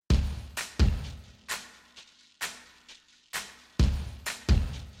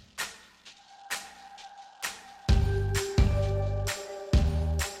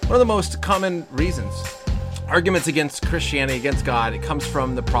One of the most common reasons, arguments against Christianity, against God, it comes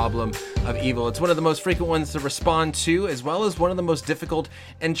from the problem of evil. It's one of the most frequent ones to respond to, as well as one of the most difficult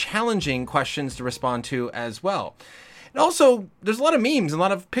and challenging questions to respond to as well. And also, there's a lot of memes, a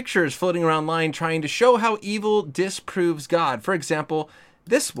lot of pictures floating around online trying to show how evil disproves God. For example,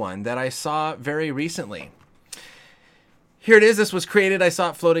 this one that I saw very recently. Here it is. This was created. I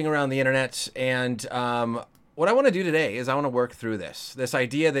saw it floating around the internet. And what I want to do today is I want to work through this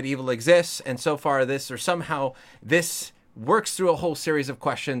idea that evil exists. And so far somehow this works through a whole series of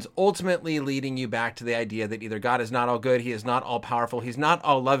questions, ultimately leading you back to the idea that either God is not all good, he is not all powerful, he's not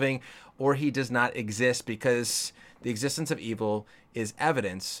all loving, or he does not exist, because the existence of evil is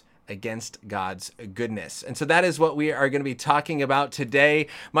evidence against God's goodness. And so that is what we are going to be talking about today.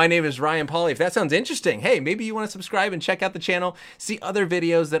 My name is Ryan Pauly. If that sounds interesting, hey, maybe you want to subscribe and check out the channel, see other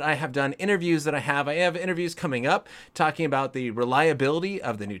videos that I have done, interviews that I have. I have interviews coming up talking about the reliability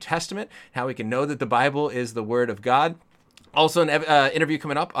of the New Testament, how we can know that the Bible is the Word of God. Also, an interview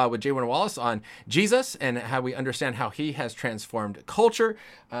coming up with J. Warner Wallace on Jesus and how we understand how he has transformed culture.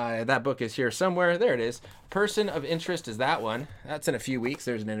 That book is here somewhere. There it is. Person of Interest is that one. That's in a few weeks.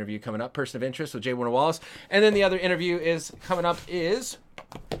 There's an interview coming up. Person of Interest with J. Warner Wallace. And then the other interview is coming up is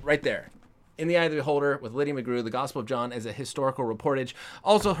right there. In the Eye of the Beholder with Lydia McGrew, The Gospel of John as a Historical Reportage.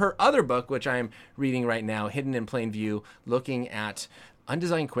 Also, her other book, which I'm reading right now, Hidden in Plain View, looking at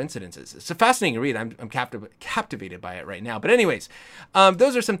undesigned coincidences. It's a fascinating read. I'm captivated by it right now. But anyways,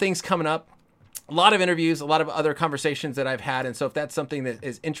 those are some things coming up. A lot of interviews, a lot of other conversations that I've had. And so if that's something that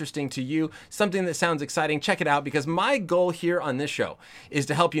is interesting to you, something that sounds exciting, check it out, because my goal here on this show is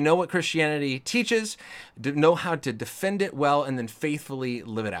to help you know what Christianity teaches, to know how to defend it well, and then faithfully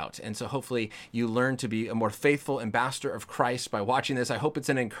live it out. And so hopefully you learn to be a more faithful ambassador of Christ by watching this. I hope it's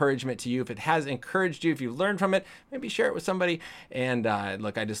an encouragement to you. If it has encouraged you, if you've learned from it, maybe share it with somebody. And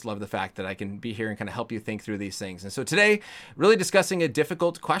look, I just love the fact that I can be here and kind of help you think through these things. And so today, really discussing a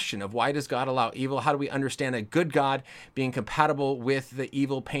difficult question of why does God allow evil? How do we understand a good God being compatible with the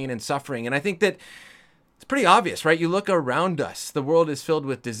evil, pain, and suffering? And I think that it's pretty obvious, right? You look around us, the world is filled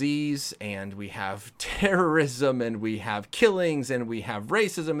with disease, and we have terrorism, and we have killings, and we have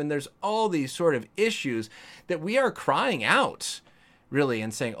racism, and there's all these sort of issues that we are crying out, really,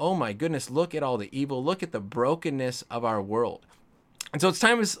 and saying, oh my goodness, look at all the evil, look at the brokenness of our world. And so it's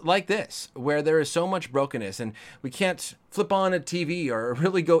times like this where there is so much brokenness and we can't flip on a TV or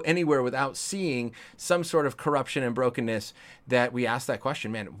really go anywhere without seeing some sort of corruption and brokenness, that we ask that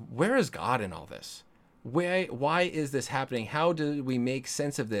question, man, where is God in all this? Why is this happening? How do we make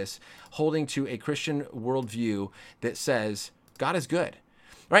sense of this, holding to a Christian worldview that says God is good?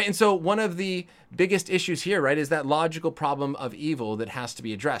 Right? And so one of the biggest issues here, right, is that logical problem of evil that has to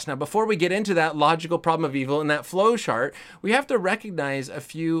be addressed. Now, before we get into that logical problem of evil and that flow chart, we have to recognize a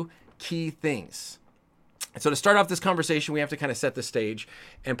few key things. So to start off this conversation, we have to kind of set the stage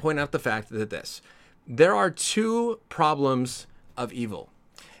and point out the fact that there are two problems of evil.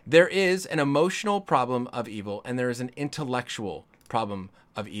 There is an emotional problem of evil, and there is an intellectual problem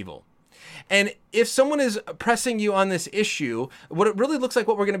of evil. And if someone is pressing you on this issue, what it really looks like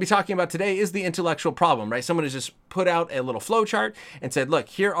what we're going to be talking about today is the intellectual problem, right? Someone has just put out a little flow chart and said, look,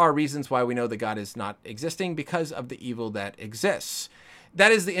 here are reasons why we know that God is not existing, because of the evil that exists.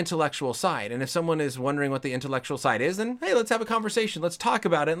 That is the intellectual side. And if someone is wondering what the intellectual side is, then hey, let's have a conversation. Let's talk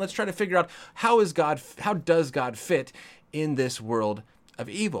about it. And let's try to figure out how does God fit in this world of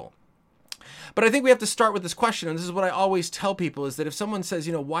evil? But I think we have to start with this question, and this is what I always tell people, is that if someone says,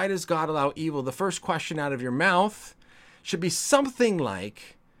 why does God allow evil? The first question out of your mouth should be something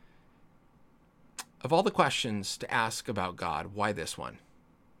like, of all the questions to ask about God, why this one?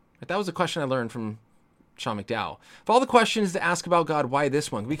 That was a question I learned from Sean McDowell. Of all the questions to ask about God, why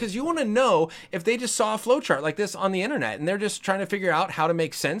this one? Because you want to know if they just saw a flowchart like this on the internet and they're just trying to figure out how to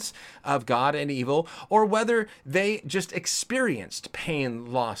make sense of God and evil, or whether they just experienced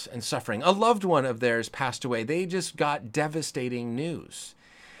pain, loss, and suffering. A loved one of theirs passed away. They just got devastating news.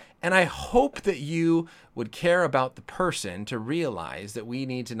 And I hope that you would care about the person to realize that we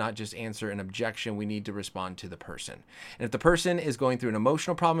need to not just answer an objection, we need to respond to the person. And if the person is going through an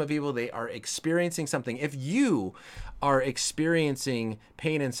emotional problem of evil, they are experiencing something. If you are experiencing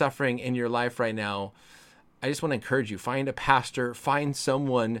pain and suffering in your life right now, I just want to encourage you, find a pastor, find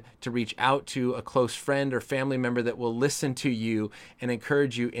someone to reach out to, a close friend or family member that will listen to you and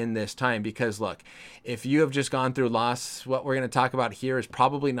encourage you in this time. Because look, if you have just gone through loss, what we're going to talk about here is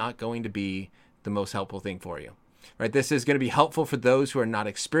probably not going to be the most helpful thing for you. right? This is going to be helpful for those who are not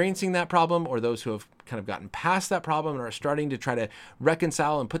experiencing that problem, or those who have kind of gotten past that problem and are starting to try to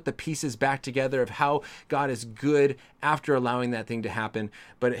reconcile and put the pieces back together of how God is good after allowing that thing to happen.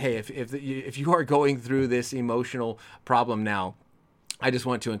 But hey, if you are going through this emotional problem now, I just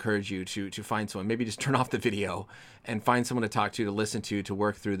want to encourage you to find someone. Maybe just turn off the video and find someone to talk to listen to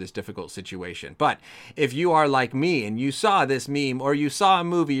work through this difficult situation. But if you are like me and you saw this meme, or you saw a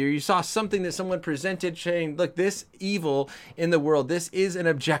movie, or you saw something that someone presented saying, look, this evil in the world, this is an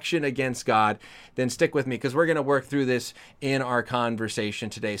objection against God, then stick with me, because we're going to work through this in our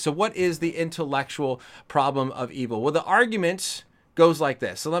conversation today. So what is the intellectual problem of evil? Well, the argument goes like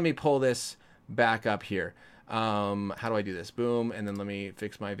this. So let me pull this back up here. How do I do this? Boom. And then let me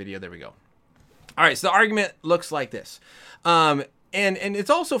fix my video. There we go. All right. So the argument looks like this. And it's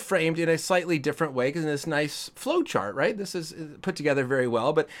also framed in a slightly different way, because in this nice flow chart, right? This is put together very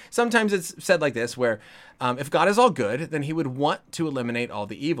well, but sometimes it's said like this, where if God is all good, then he would want to eliminate all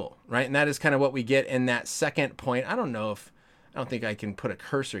the evil, right? And that is kind of what we get in that second point. I don't think I can put a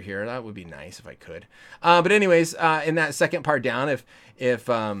cursor here. That would be nice if I could. But anyways, in that second part down,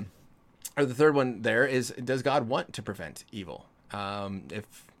 or the third one there is, does God want to prevent evil? If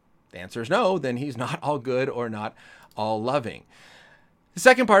the answer is no, then he's not all good or not all loving. The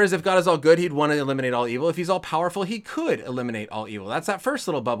second part is, if God is all good, he'd want to eliminate all evil. If he's all powerful, he could eliminate all evil. That's that first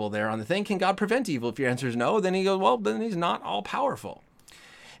little bubble there on the thing. Can God prevent evil? If your answer is no, then he goes, well, then he's not all powerful.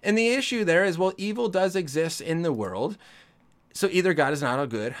 And the issue there is, well, evil does exist in the world. So either God is not all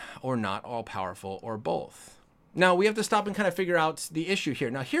good or not all powerful, or both. Now we have to stop and kind of figure out the issue here.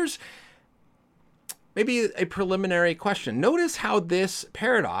 Now here's maybe a preliminary question. Notice how this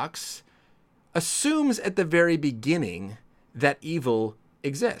paradox assumes at the very beginning that evil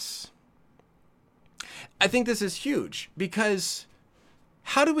exists. I think this is huge, because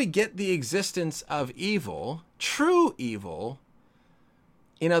how do we get the existence of evil, true evil,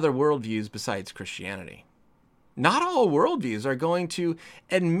 in other worldviews besides Christianity? Not all worldviews are going to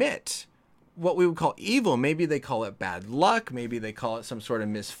admit what we would call evil. Maybe they call it bad luck. Maybe they call it some sort of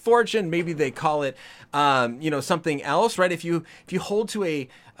misfortune. Maybe they call it, something else, right? If you hold to a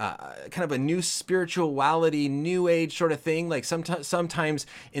kind of a new spirituality, new age sort of thing, like sometimes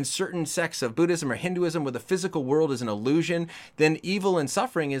in certain sects of Buddhism or Hinduism, where the physical world is an illusion, then evil and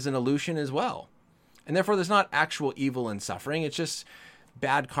suffering is an illusion as well. And therefore there's not actual evil and suffering. It's just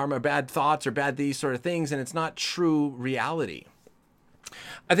bad karma, bad thoughts, or bad these sort of things. And it's not true reality.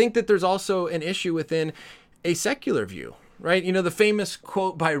 I think that there's also an issue within a secular view, right? You know, the famous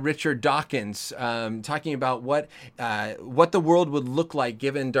quote by Richard Dawkins, talking about what the world would look like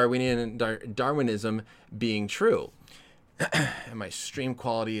given Darwinism being true. And my stream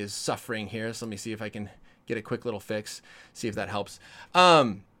quality is suffering here, so let me see if I can get a quick little fix, see if that helps. What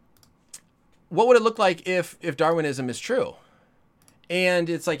would it look like if Darwinism is true? And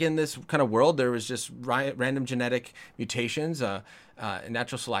it's like, in this kind of world, there was just random genetic mutations,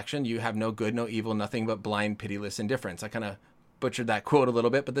 natural selection. You have no good, no evil, nothing but blind, pitiless indifference. I kind of butchered that quote a little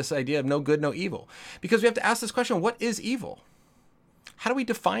bit, but this idea of no good, no evil. Because we have to ask this question, what is evil? How do we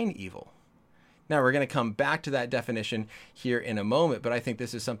define evil? Now, we're going to come back to that definition here in a moment, but I think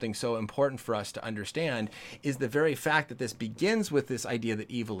this is something so important for us to understand, is the very fact that this begins with this idea that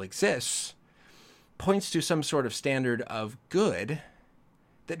evil exists, points to some sort of standard of good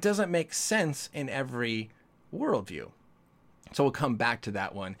that doesn't make sense in every worldview. So we'll come back to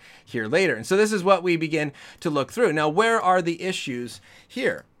that one here later. And so this is what we begin to look through. Now, where are the issues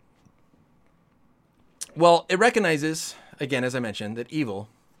here? Well, it recognizes, again, as I mentioned, that evil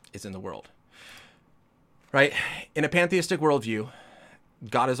is in the world, right? In a pantheistic worldview,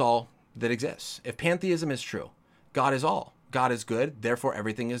 God is all that exists. If pantheism is true, God is all. God is good, therefore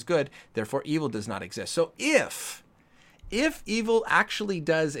everything is good, therefore evil does not exist. So if evil actually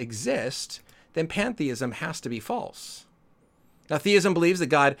does exist, then pantheism has to be false. Now, theism believes that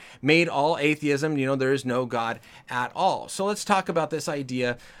God made all. Atheism, there is no God at all. So let's talk about this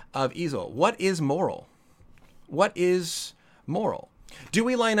idea of evil. What is moral? What is moral? Do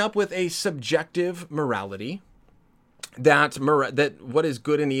we line up with a subjective morality that what is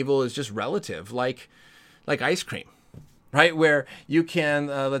good and evil is just relative, like ice cream? Right, where you can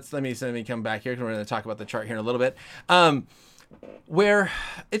let me come back here, because we're going to talk about the chart here in a little bit. Where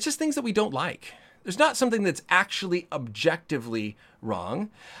it's just things that we don't like. There's not something that's actually objectively wrong.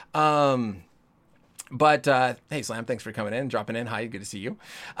 But hey, Slam, thanks for coming in, dropping in. Hi, good to see you.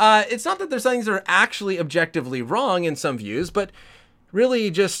 It's not that there's things that are actually objectively wrong in some views, but really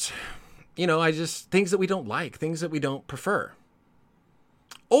just things that we don't like, things that we don't prefer.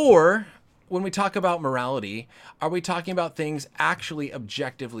 Or, when we talk about morality, are we talking about things actually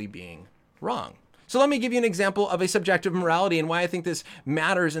objectively being wrong? So let me give you an example of a subjective morality and why I think this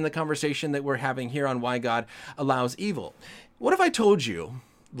matters in the conversation that we're having here on why God allows evil. What if I told you,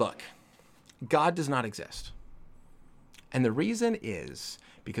 look, God does not exist. And the reason is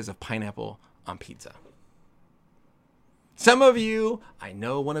because of pineapple on pizza. Some of you, I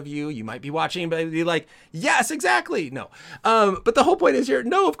know one of you, you might be watching, but be like, yes, exactly. No. But the whole point is here,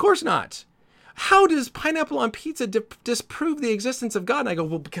 no, of course not. How does pineapple on pizza disprove the existence of God? And I go,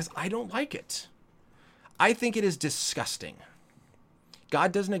 well, because I don't like it. I think it is disgusting.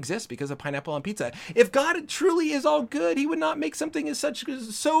 God doesn't exist because of pineapple on pizza. If God truly is all good, he would not make something as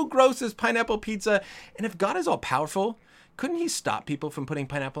so gross as pineapple pizza. And if God is all powerful, couldn't he stop people from putting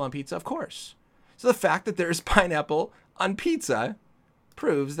pineapple on pizza? Of course. So the fact that there is pineapple on pizza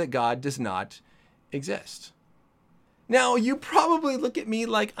proves that God does not exist. Now, you probably look at me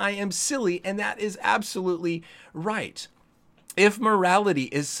like I am silly, and that is absolutely right. If morality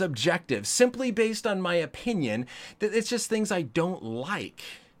is subjective, simply based on my opinion, that it's just things I don't like.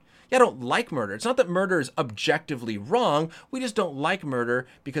 Yeah, I don't like murder. It's not that murder is objectively wrong. We just don't like murder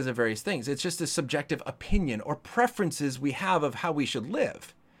because of various things. It's just a subjective opinion or preferences we have of how we should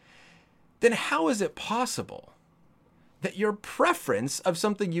live. Then how is it possible that your preference of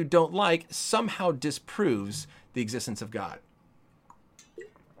something you don't like somehow disproves the existence of God?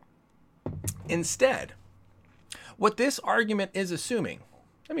 Instead, what this argument is assuming,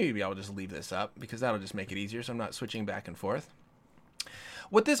 and maybe I'll just leave this up because that'll just make it easier so I'm not switching back and forth.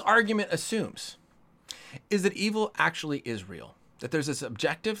 What this argument assumes is that evil actually is real, that there's this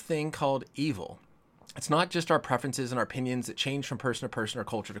objective thing called evil. It's not just our preferences and our opinions that change from person to person or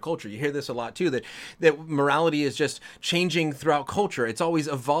culture to culture. You hear this a lot too, that morality is just changing throughout culture. It's always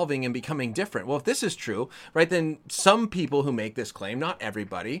evolving and becoming different. Well, if this is true, right, then some people who make this claim, not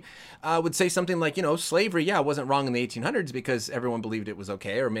everybody, would say something like, slavery, yeah, wasn't wrong in the 1800s because everyone believed it was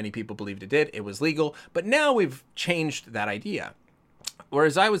okay, or many people believed it did. It was legal. But now we've changed that idea.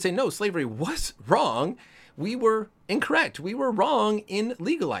 Whereas I would say, no, slavery was wrong. We were incorrect. We were wrong in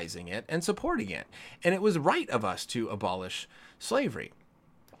legalizing it and supporting it. And it was right of us to abolish slavery.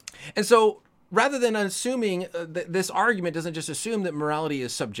 And so rather than assuming that this argument doesn't just assume that morality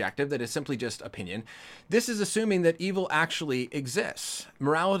is subjective, that it's simply just opinion, this is assuming that evil actually exists.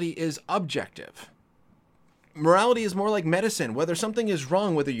 Morality is objective. Morality is more like medicine. Whether something is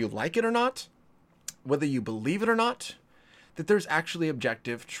wrong, whether you like it or not, whether you believe it or not, that there's actually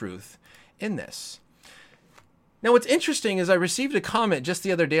objective truth in this. Now, what's interesting is I received a comment just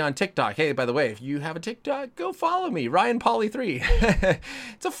the other day on TikTok. Hey, by the way, if you have a TikTok, go follow me, Ryan Pauly 3.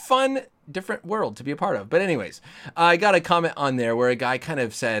 It's a fun, different world to be a part of. But anyways, I got a comment on there where a guy kind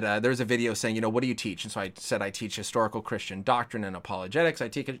of said, there's a video saying, what do you teach? And so I said, I teach historical Christian doctrine and apologetics. I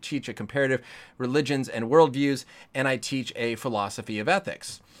teach a comparative religions and worldviews, and I teach a philosophy of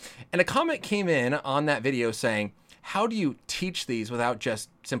ethics. And a comment came in on that video saying, how do you teach these without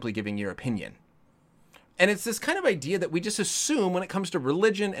just simply giving your opinion? And it's this kind of idea that we just assume when it comes to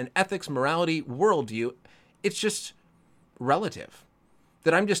religion and ethics, morality, worldview, it's just relative.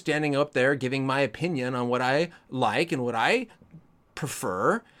 That I'm just standing up there giving my opinion on what I like and what I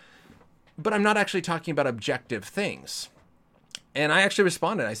prefer, but I'm not actually talking about objective things. And I actually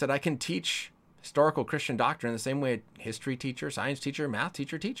responded. I said, I can teach historical Christian doctrine the same way a history teacher, science teacher, math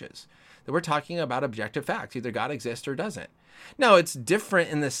teacher teaches. That we're talking about objective facts. Either God exists or doesn't. Now, it's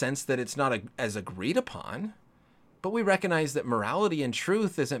different in the sense that it's not as agreed upon, but we recognize that morality and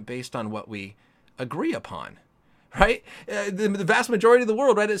truth isn't based on what we agree upon, right? The vast majority of the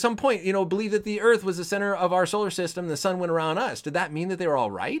world, right, at some point, believed that the earth was the center of our solar system, the sun went around us. Did that mean that they were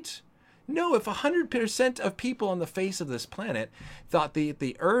all right? No, if 100% of people on the face of this planet thought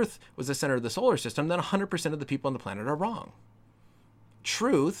the earth was the center of the solar system, then 100% of the people on the planet are wrong.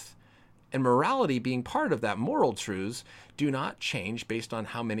 Truth and morality being part of that, moral truths, do not change based on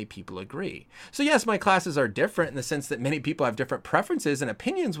how many people agree. So yes, my classes are different in the sense that many people have different preferences and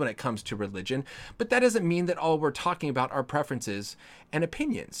opinions when it comes to religion, but that doesn't mean that all we're talking about are preferences and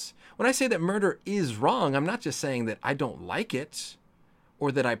opinions. When I say that murder is wrong, I'm not just saying that I don't like it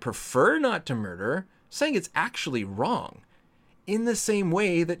or that I prefer not to murder, I'm saying it's actually wrong. In the same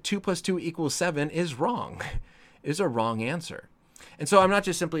way that 2 + 2 = 7 is wrong, is a wrong answer. And so I'm not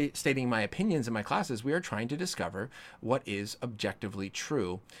just simply stating my opinions in my classes. We are trying to discover what is objectively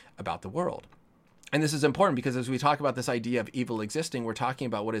true about the world. And this is important because as we talk about this idea of evil existing, we're talking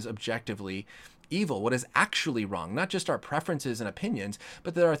about what is objectively evil, what is actually wrong, not just our preferences and opinions,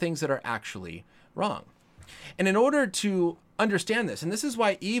 but there are things that are actually wrong. And in order to understand this, and this is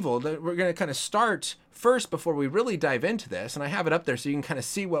why evil, that we're going to kind of start first before we really dive into this, and I have it up there so you can kind of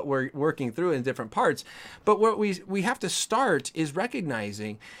see what we're working through in different parts. But what we have to start is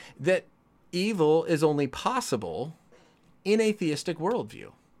recognizing that evil is only possible in a theistic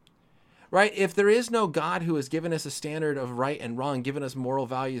worldview, right? If there is no God who has given us a standard of right and wrong, given us moral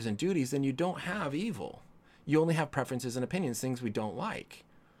values and duties, then you don't have evil. You only have preferences and opinions, things we don't like.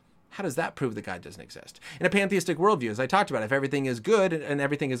 How does that prove that God doesn't exist? In a pantheistic worldview, as I talked about, if everything is good and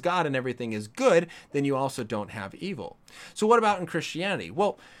everything is God and everything is good, then you also don't have evil. So what about in Christianity?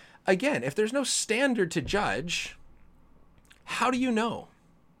 Well, again, if there's no standard to judge, how do you know?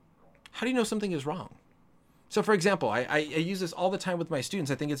 How do you know something is wrong? So for example, I use this all the time with my students.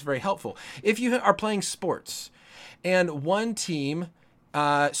 I think it's very helpful. If you are playing sports and one team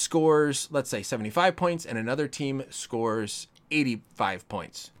scores, let's say 75 points and another team scores 85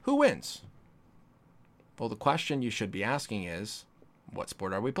 points, who wins? Well, the question you should be asking is, what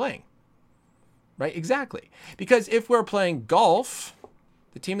sport are we playing? Right? Exactly. Because if we're playing golf,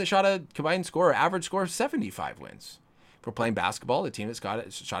 the team that shot a combined score or average score of 75 wins. If we're playing basketball, the team that's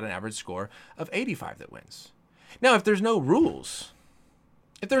shot an average score of 85 that wins. Now, if there's no rules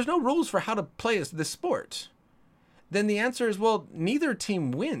for how to play this sport, then the answer is, well, neither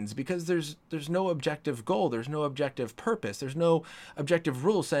team wins because there's no objective goal. There's no objective purpose. There's no objective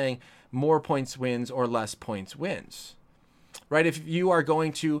rule saying more points wins or less points wins, right? If you are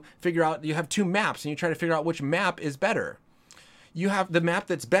going to figure out, you have two maps and you try to figure out which map is better. You have the map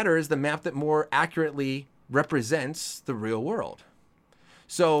that's better is the map that more accurately represents the real world.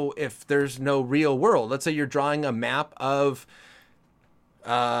 So if there's no real world, let's say you're drawing a map of,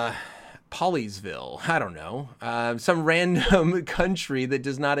 Polysville, I don't know, some random country that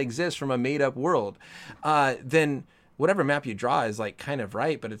does not exist from a made-up world, then whatever map you draw is like kind of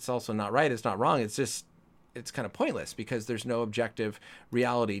right, but it's also not right. It's not wrong. It's kind of pointless because there's no objective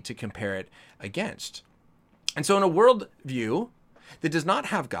reality to compare it against. And so in a worldview that does not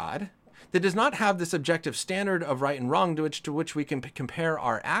have God, that does not have this objective standard of right and wrong to which we can compare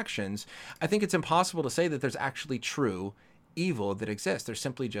our actions, I think it's impossible to say that there's actually true evil that exists. There's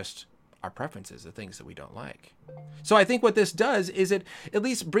simply just our preferences, the things that we don't like. So I think what this does is it at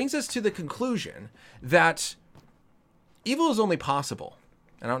least brings us to the conclusion that evil is only possible.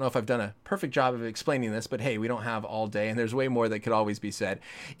 I don't know if I've done a perfect job of explaining this, but hey, we don't have all day and there's way more that could always be said.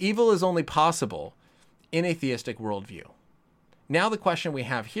 Evil is only possible in a theistic worldview. Now the question we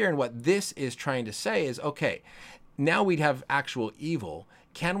have here and what this is trying to say is, okay, now we'd have actual evil.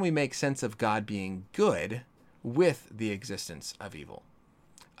 Can we make sense of God being good with the existence of evil?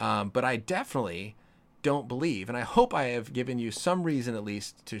 But I definitely don't believe, and I hope I have given you some reason at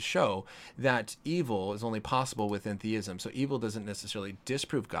least to show that evil is only possible within theism. So evil doesn't necessarily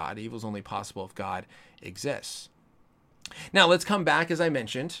disprove God. Evil is only possible if God exists. Now let's come back, as I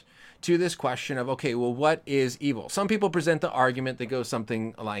mentioned, to this question of, okay, well, what is evil? Some people present the argument that goes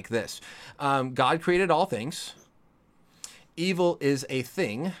something like this. God created all things. Evil is a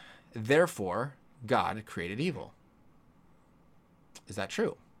thing. Therefore, God created evil. Is that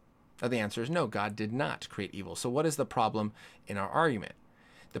true? The answer is no, God did not create evil. So what is the problem in our argument?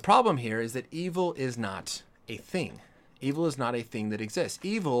 The problem here is that evil is not a thing. Evil is not a thing that exists.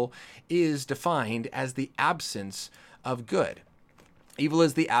 Evil is defined as the absence of good. Evil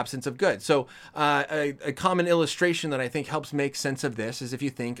is the absence of good. So a common illustration that I think helps make sense of this is if you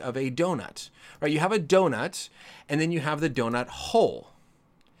think of a donut, right? You have a donut and then you have the donut hole.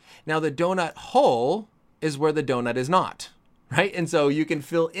 Now the donut hole is where the donut is not. Right? And so you can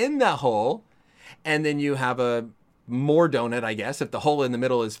fill in that hole and then you have a more donut, I guess, if the hole in the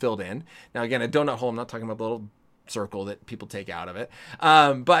middle is filled in. Now, again, a donut hole, I'm not talking about the little circle that people take out of it.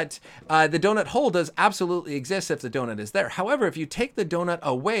 But the donut hole does absolutely exist if the donut is there. However, if you take the donut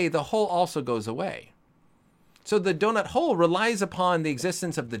away, the hole also goes away. So the donut hole relies upon the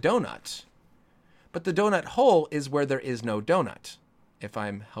existence of the donut, but the donut hole is where there is no donut, if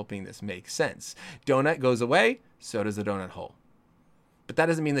I'm helping this make sense. Donut goes away, so does the donut hole. But that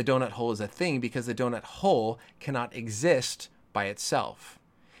doesn't mean the donut hole is a thing because the donut hole cannot exist by itself.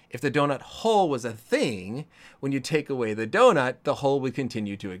 If the donut hole was a thing, when you take away the donut, the hole would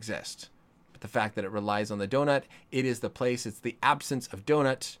continue to exist. But the fact that it relies on the donut, it is the place, it's the absence of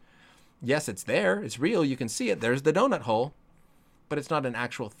donut. Yes, it's there, it's real, you can see it, there's the donut hole, but it's not an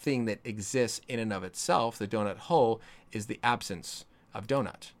actual thing that exists in and of itself. The donut hole is the absence of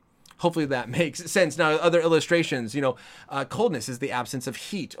donut. Hopefully that makes sense. Now, other illustrations, coldness is the absence of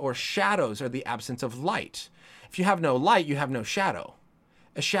heat, or shadows are the absence of light. If you have no light, you have no shadow.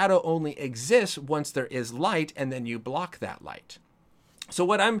 A shadow only exists once there is light, and then you block that light. So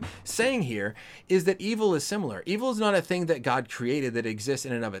what I'm saying here is that evil is similar. Evil is not a thing that God created that exists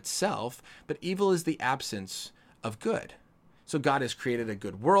in and of itself, but evil is the absence of good. So God has created a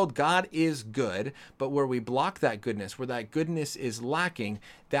good world. God is good, but where we block that goodness, where that goodness is lacking,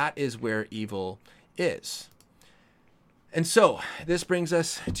 that is where evil is. And so this brings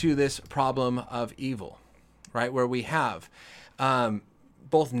us to this problem of evil, right? Where we have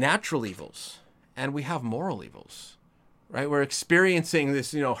both natural evils and we have moral evils, right? We're experiencing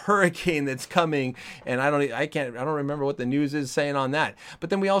this, hurricane that's coming, and I don't remember what the news is saying on that. But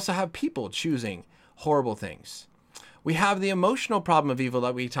then we also have people choosing horrible things. We have the emotional problem of evil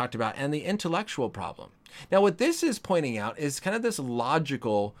that we talked about and the intellectual problem. Now, what this is pointing out is kind of this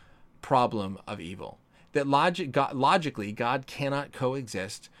logical problem of evil, that logically God cannot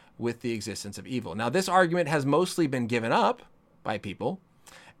coexist with the existence of evil. Now, this argument has mostly been given up by people,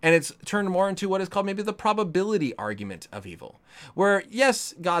 and it's turned more into what is called maybe the probability argument of evil, where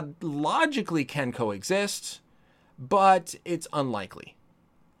yes, God logically can coexist, but it's unlikely.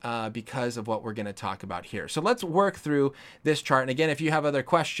 Because of what we're going to talk about here. So let's work through this chart. And again, if you have other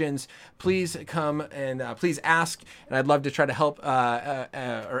questions, please come and please ask. And I'd love to try to help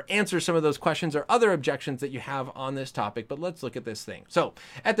or answer some of those questions or other objections that you have on this topic. But let's look at this thing. So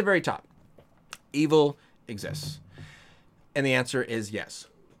at the very top, evil exists. And the answer is yes.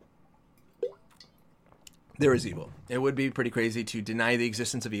 There is evil. It would be pretty crazy to deny the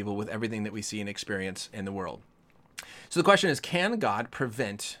existence of evil with everything that we see and experience in the world. So the question is, can God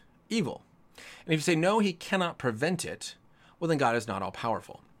prevent evil? And if you say, no, he cannot prevent it, well, then God is not all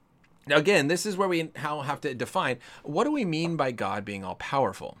powerful. Now, again, this is where we have to define, what do we mean by God being all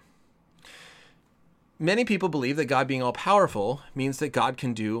powerful? Many people believe that God being all powerful means that God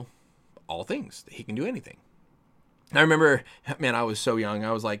can do all things, that he can do anything. I remember, man, I was so young.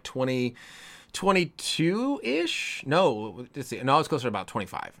 I was like 22-ish? No, I was closer to about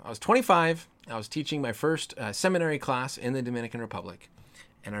 25. I was 25. I was teaching my first seminary class in the Dominican Republic.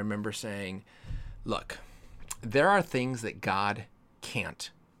 And I remember saying, look, there are things that God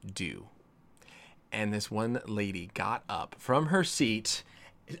can't do. And this one lady got up from her seat,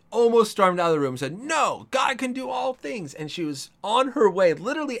 almost stormed out of the room, said, no, God can do all things. And she was on her way,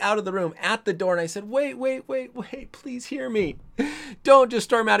 literally out of the room at the door. And I said, wait, please hear me. Don't just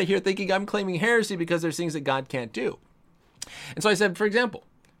storm out of here thinking I'm claiming heresy because there's things that God can't do. And so I said, for example,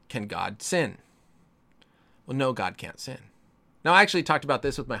 can God sin? Well, no, God can't sin. Now, I actually talked about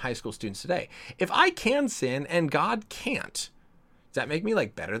this with my high school students today. If I can sin and God can't, does that make me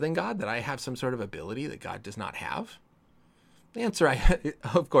like better than God, that I have some sort of ability that God does not have? The answer,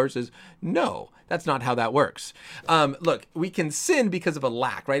 of course, is no. That's not how that works. Look, we can sin because of a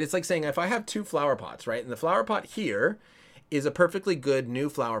lack, right? It's like saying if I have two flower pots, right? And the flower pot here is a perfectly good new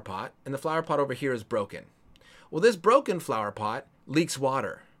flower pot, and the flower pot over here is broken. Well, this broken flower pot leaks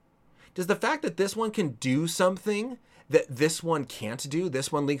water. Does the fact that this one can do something that this one can't do, this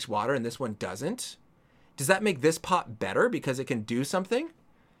one leaks water and this one doesn't, does that make this pot better because it can do something?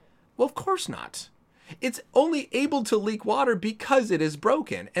 Well, of course not. It's only able to leak water because it is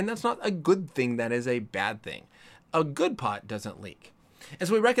broken. And that's not a good thing. That is a bad thing. A good pot doesn't leak. And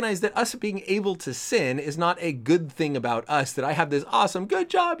so we recognize that us being able to sin is not a good thing about us, that I have this awesome, good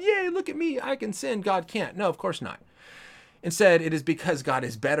job. Yay, look at me. I can sin. God can't. No, of course not. Instead, it is because God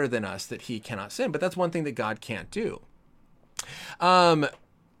is better than us that he cannot sin. But that's one thing that God can't do.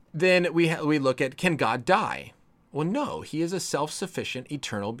 Then we look at, can God die? Well, no, he is a self-sufficient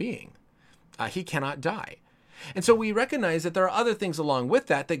eternal being. He cannot die. And so we recognize that there are other things along with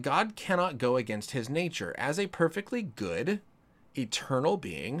that God cannot go against his nature. As a perfectly good, eternal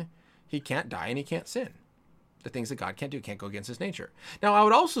being, he can't die and he can't sin. The things that God can't do can't go against his nature. Now, I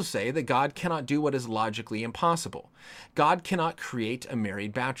would also say that God cannot do what is logically impossible. God cannot create a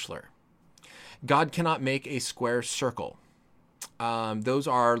married bachelor. God cannot make a square circle. Those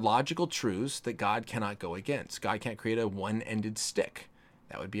are logical truths that God cannot go against. God can't create a one-ended stick.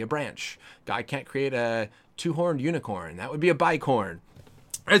 That would be a branch. God can't create a two-horned unicorn. That would be a bicorn.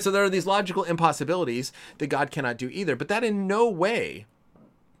 All right, so there are these logical impossibilities that God cannot do either, but that in no way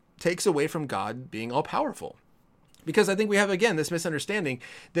takes away from God being all-powerful. Because I think we have, again, this misunderstanding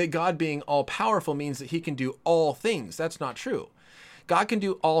that God being all-powerful means that he can do all things. That's not true. God can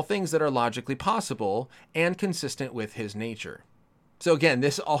do all things that are logically possible and consistent with his nature. So again,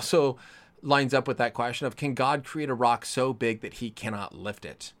 this also lines up with that question of, can God create a rock so big that he cannot lift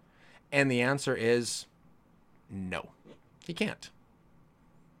it? And the answer is no, he can't.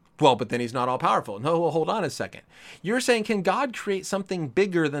 Well, but then he's not all powerful. No, well, hold on a second. You're saying, can God create something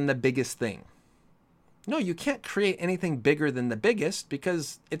bigger than the biggest thing? No, you can't create anything bigger than the biggest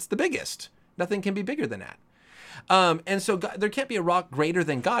because it's the biggest. Nothing can be bigger than that. And so God, there can't be a rock greater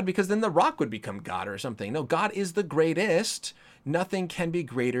than God, because then the rock would become God or something. No, God is the greatest. Nothing can be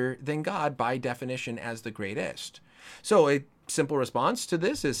greater than God by definition as the greatest. So a simple response to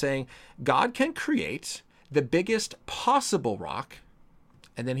this is saying God can create the biggest possible rock,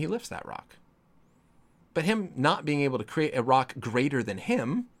 and then he lifts that rock. But him not being able to create a rock greater than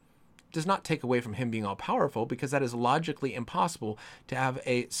him does not take away from him being all powerful, because that is logically impossible to have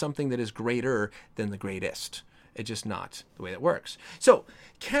something that is greater than the greatest. It's just not the way that works. So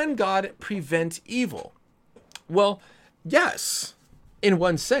can God prevent evil? Well, yes, in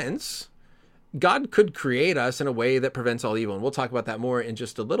one sense. God could create us in a way that prevents all evil. And we'll talk about that more in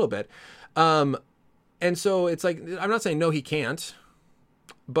just a little bit. And so it's like, I'm not saying no, he can't,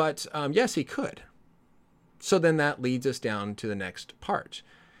 but yes, he could. So then that leads us down to the next part.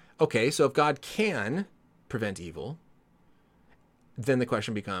 Okay, so if God can prevent evil, then the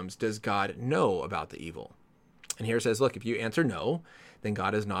question becomes, does God know about the evil? And here it says, look, if you answer no, then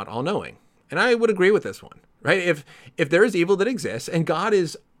God is not all-knowing. And I would agree with this one, right? If there is evil that exists and God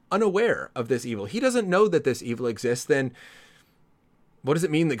is unaware of this evil, he doesn't know that this evil exists, then what does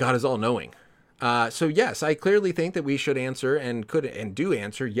it mean that God is all-knowing? So yes, I clearly think that we should answer and could and do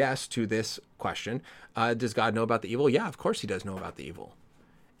answer yes to this question. Does God know about the evil? Yeah, of course he does know about the evil.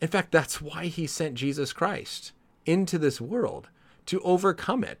 In fact, that's why he sent Jesus Christ into this world, to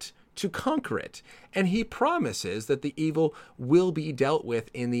overcome it, to conquer it. And he promises that the evil will be dealt with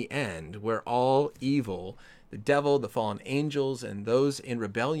in the end, where all evil, the devil, the fallen angels, and those in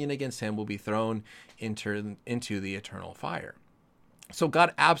rebellion against him will be thrown into the eternal fire. So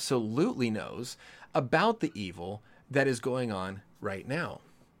God absolutely knows about the evil that is going on right now.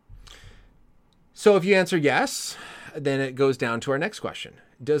 So if you answer yes, then it goes down to our next question.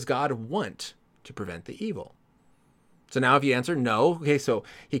 Does God want to prevent the evil? So now if you answer no, okay, so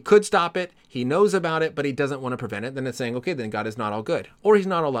he could stop it, he knows about it, but he doesn't want to prevent it, then it's saying, okay, then God is not all good, or he's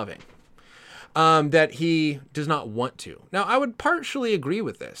not all loving. That he does not want to. Now, I would partially agree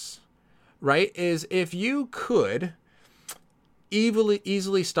with this, right? Is if you could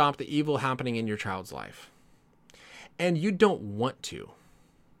easily stop the evil happening in your child's life, and you don't want to,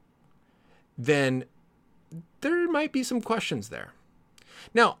 then there might be some questions there.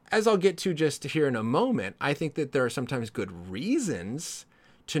 Now, as I'll get to just here in a moment, I think that there are sometimes good reasons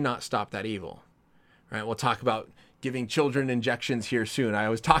to not stop that evil, right? We'll talk about giving children injections here soon. I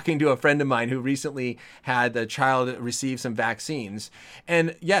was talking to a friend of mine who recently had the child receive some vaccines.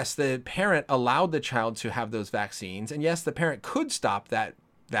 And yes, the parent allowed the child to have those vaccines. And yes, the parent could stop that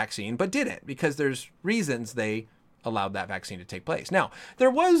vaccine, but didn't, because there's reasons they allowed that vaccine to take place. Now,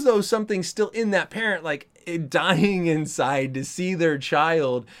 there was, though, something still in that parent, like dying inside to see their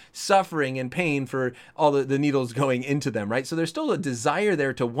child suffering and pain for all the needles going into them, right? So there's still a desire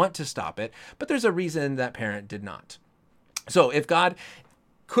there to want to stop it, but there's a reason that parent did not. So if God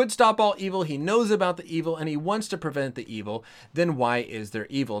could stop all evil, he knows about the evil, and he wants to prevent the evil, then why is there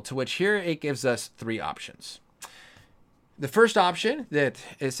evil? To which here it gives us three options. The first option that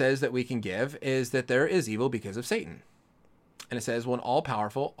it says that we can give is that there is evil because of Satan. And it says, well, an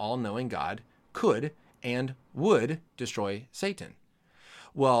all-powerful, all-knowing God could and would destroy Satan.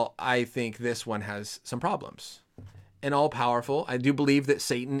 Well, I think this one has some problems. An all-powerful, I do believe that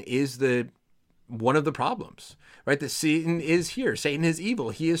Satan is one of the problems, right? That Satan is here. Satan is evil.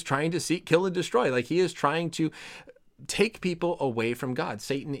 He is trying to seek, kill, and destroy. Like, he is trying to take people away from God.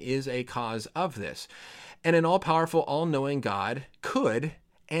 Satan is a cause of this. And an all-powerful, all-knowing God could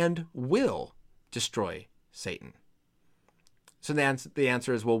and will destroy Satan. So the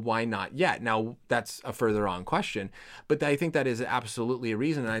answer is, well, why not yet? Now, that's a further on question, but I think that is absolutely a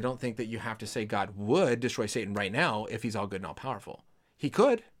reason. And I don't think that you have to say God would destroy Satan right now if he's all good and all powerful. He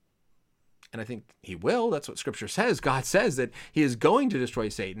could, and I think he will. That's what Scripture says. God says that he is going to destroy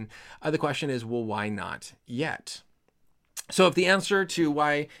Satan. The question is, well, why not yet? So if the answer to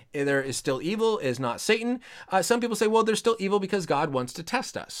why there is still evil is not Satan, some people say, well, there's still evil because God wants to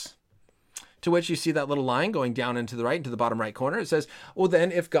test us. To which you see that little line going down into the right, into the bottom right corner. It says, well,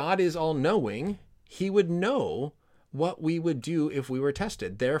 then if God is all-knowing, he would know what we would do if we were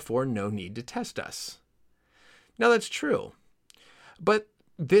tested. Therefore, no need to test us. Now, that's true. But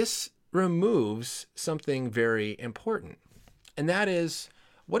this removes something very important. And that is,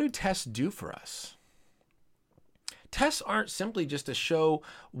 what do tests do for us? Tests aren't simply just to show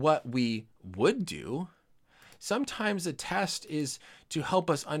what we would do. Sometimes a test is to help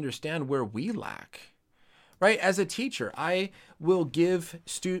us understand where we lack, right? As a teacher, I will give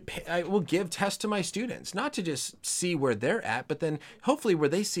tests to my students, not to just see where they're at, but then hopefully where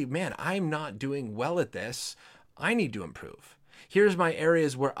they see, man, I'm not doing well at this. I need to improve. Here's my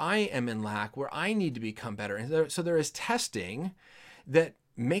areas where I am in lack, where I need to become better. And so there is testing that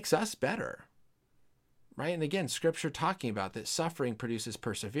makes us better. Right? And again, Scripture talking about that suffering produces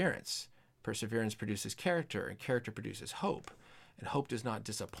perseverance. Perseverance produces character, and character produces hope. And hope does not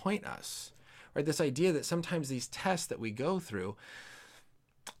disappoint us. Right? This idea that sometimes these tests that we go through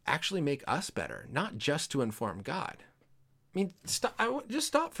actually make us better, not just to inform God. I mean, just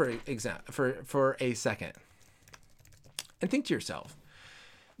stop for a second and think to yourself,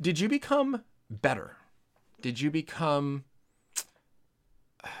 did you become better? Did you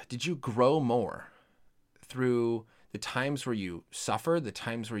grow more through the times where you suffered, the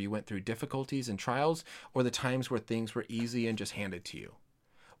times where you went through difficulties and trials, or the times where things were easy and just handed to you?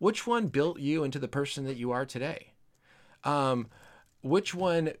 Which one built you into the person that you are today? Which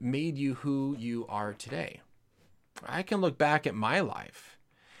one made you who you are today? I can look back at my life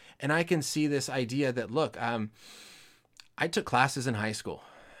and I can see this idea that, look, I took classes in high school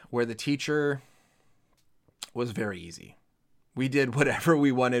where the teacher was very easy. We did whatever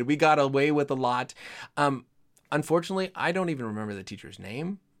we wanted. We got away with a lot. Unfortunately, I don't even remember the teacher's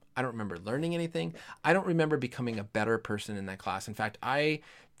name. I don't remember learning anything. I don't remember becoming a better person in that class. In fact, I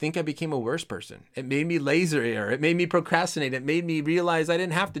think I became a worse person. It made me lazier. It made me procrastinate. It made me realize I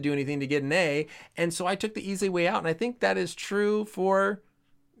didn't have to do anything to get an A. And so I took the easy way out. And I think that is true for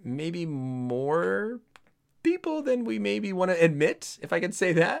maybe more people than we maybe want to admit, if I could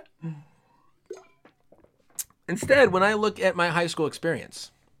say that. Instead, when I look at my high school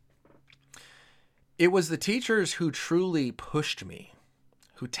experience, it was the teachers who truly pushed me,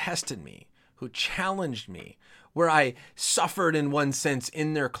 who tested me, who challenged me, where I suffered in one sense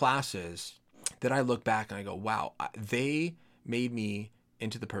in their classes, that I look back and I go, wow, they made me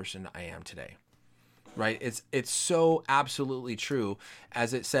into the person I am today. Right? It's so absolutely true,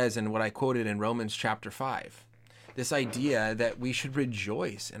 as it says in what I quoted in Romans chapter 5. This idea that we should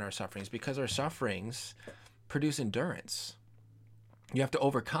rejoice in our sufferings because our sufferings produce endurance. You have to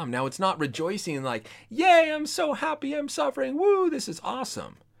overcome. Now, it's not rejoicing like, yay, I'm so happy I'm suffering. Woo, this is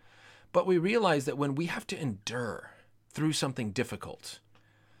awesome. But we realize that when we have to endure through something difficult,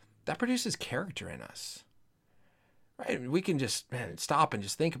 that produces character in us. Right? We can just stop and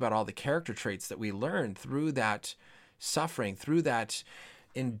just think about all the character traits that we learn through that suffering, through that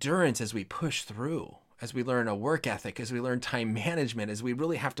endurance as we push through, as we learn a work ethic, as we learn time management, as we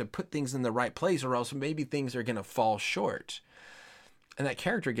really have to put things in the right place, or else maybe things are going to fall short. And that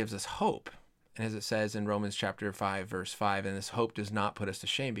character gives us hope. And as it says in Romans chapter 5, verse 5, and this hope does not put us to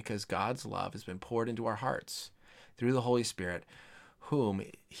shame because God's love has been poured into our hearts through the Holy Spirit, whom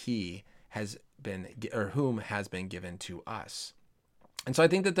has been given to us. And so I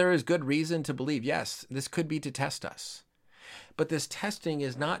think that there is good reason to believe, yes, this could be to test us. But this testing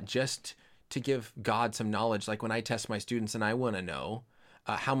is not just to give God some knowledge. Like when I test my students and I want to know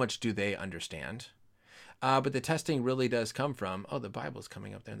how much do they understand. But the testing really does come from, the Bible's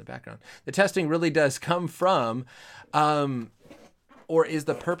coming up there in the background. The testing really does come from, or is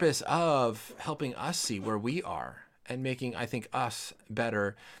the purpose of helping us see where we are and making, I think, us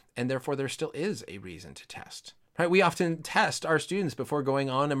better. And therefore, there still is a reason to test. Right? We often test our students before going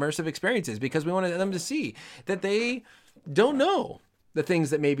on immersive experiences because we want them to see that they don't know the things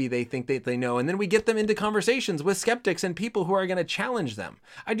that maybe they think that they know. And then we get them into conversations with skeptics and people who are going to challenge them.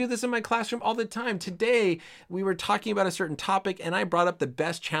 I do this in my classroom all the time. Today, we were talking about a certain topic and I brought up the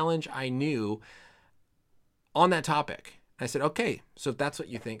best challenge I knew on that topic. I said, okay, so if that's what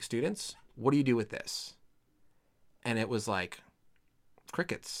you think, students, what do you do with this? And it was like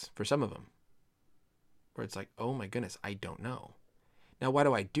crickets for some of them, where it's like, oh my goodness, I don't know. Now, why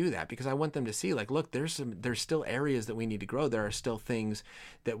do I do that? Because I want them to see, like, look, there's still areas that we need to grow. There are still things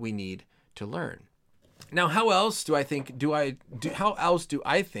that we need to learn. Now, how else do I think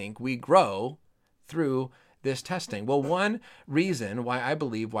we grow through this testing? Well, one reason why I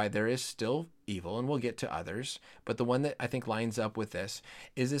believe why there is still evil, and we'll get to others, but the one that I think lines up with this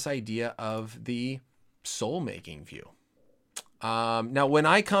is this idea of the soul-making view. Now, when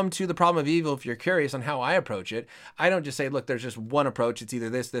I come to the problem of evil, if you're curious on how I approach it, I don't just say, look, there's just one approach. It's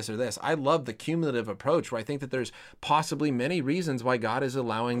either this, this, or this. I love the cumulative approach where I think that there's possibly many reasons why God is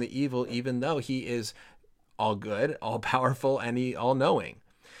allowing the evil, even though he is all good, all powerful, and all knowing.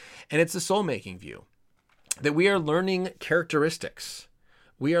 And it's the soul-making view that we are learning characteristics.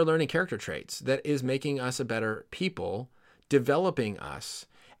 We are learning character traits that is making us a better people, developing us,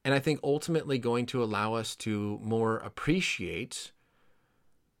 and I think ultimately going to allow us to more appreciate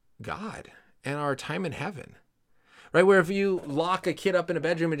God and our time in heaven, right? Where if you lock a kid up in a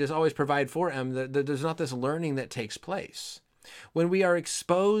bedroom and just always provide for him, there's not this learning that takes place. When we are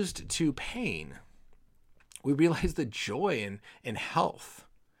exposed to pain, we realize the joy in health.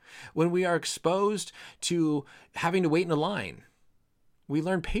 When we are exposed to having to wait in a line, we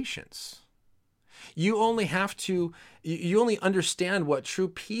learn patience. You only have to, you only understand what true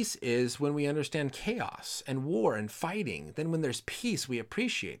peace is when we understand chaos and war and fighting. Then when there's peace, we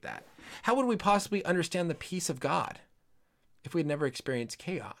appreciate that. How would we possibly understand the peace of God if we'd never experienced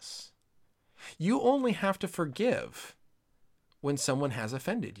chaos? You only have to forgive when someone has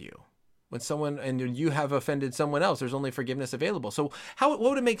offended you. When someone, and you have offended someone else, there's only forgiveness available. So what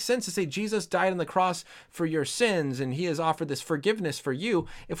would it make sense to say Jesus died on the cross for your sins and he has offered this forgiveness for you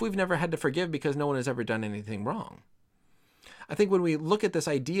if we've never had to forgive because no one has ever done anything wrong? I think when we look at this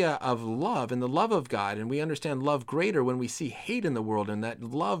idea of love and the love of God, and we understand love greater when we see hate in the world, and that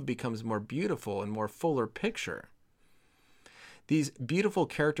love becomes more beautiful and more fuller picture. These beautiful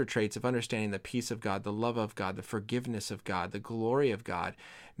character traits of understanding the peace of God, the love of God, the forgiveness of God, the glory of God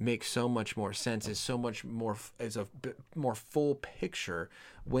make so much more sense, is so much more, is a more full picture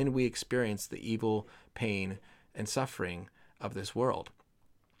when we experience the evil, pain, and suffering of this world.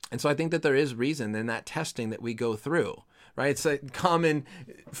 And so I think that there is reason in that testing that we go through, right? It's a common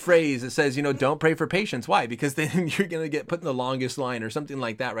phrase that says, don't pray for patience. Why? Because then you're going to get put in the longest line or something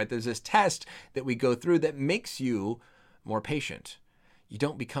like that, right? There's this test that we go through that makes you more patient. You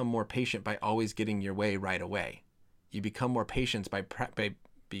don't become more patient by always getting your way right away. You become more patient by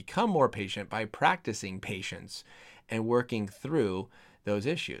practicing patience and working through those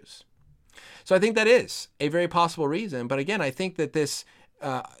issues. So I think that is a very possible reason. But again, I think that this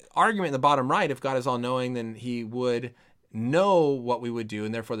argument in the bottom right, if God is all-knowing, then he would know what we would do,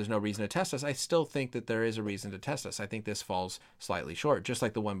 and therefore there's no reason to test us. I still think that there is a reason to test us. I think this falls slightly short, just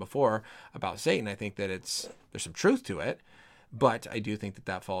like the one before about Satan. I think that there's some truth to it, but I do think that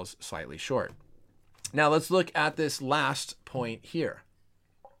that falls slightly short. Now let's look at this last point here.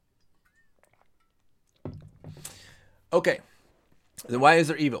 Okay, then why is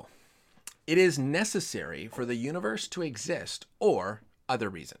there evil? It is necessary for the universe to exist, or other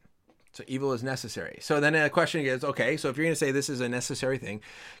reason. So evil is necessary. So then a question is, okay, so if you're going to say this is a necessary thing,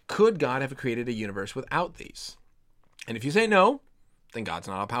 could God have created a universe without these? And if you say no, then God's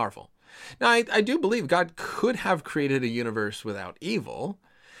not all powerful. Now, I do believe God could have created a universe without evil.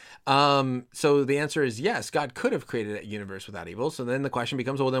 So the answer is yes, God could have created a universe without evil. So then the question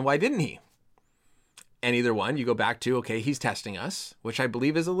becomes, well, then why didn't he? And either one, you go back to, okay, he's testing us, which I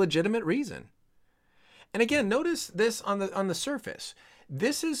believe is a legitimate reason. And again, notice this on the surface.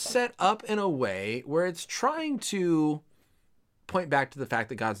 This is set up in a way where it's trying to point back to the fact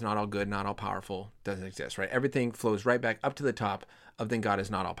that God's not all good, not all powerful, doesn't exist, right? Everything flows right back up to the top of then God is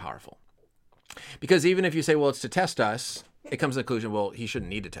not all powerful. Because even if you say, well, it's to test us, it comes to the conclusion, well, he shouldn't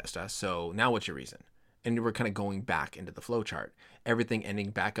need to test us. So now what's your reason? And we're kind of going back into the flow chart, everything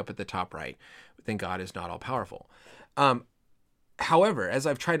ending back up at the top right, then God is not all powerful. However, as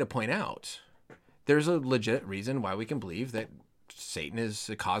I've tried to point out, there's a legit reason why we can believe that Satan is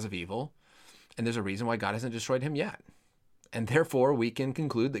the cause of evil, and there's a reason why God hasn't destroyed him yet. And therefore, we can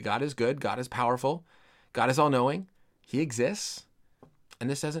conclude that God is good, God is powerful, God is all-knowing, he exists, and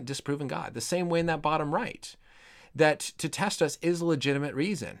this hasn't disproven God. The same way in that bottom right, that to test us is a legitimate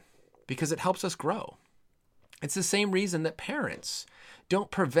reason, because it helps us grow. It's the same reason that parents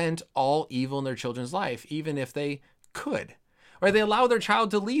don't prevent all evil in their children's life, even if they could. Or they allow their child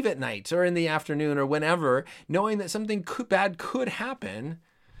to leave at night or in the afternoon or whenever, knowing that something bad could happen,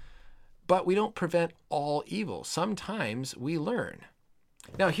 but we don't prevent all evil. Sometimes we learn.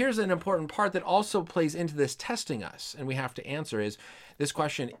 Now, here's an important part that also plays into this testing us, and we have to answer is this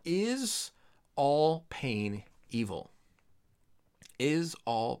question: is all pain evil? Is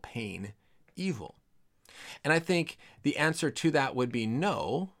all pain evil? And I think the answer to that would be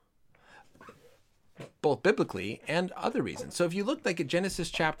no, both biblically and other reasons. So if you look like at Genesis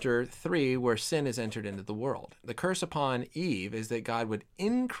chapter 3, where sin is entered into the world, the curse upon Eve is that God would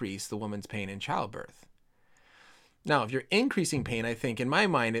increase the woman's pain in childbirth. Now, if you're increasing pain, I think in my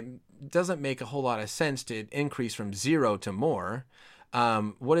mind, it doesn't make a whole lot of sense to increase from 0 to more.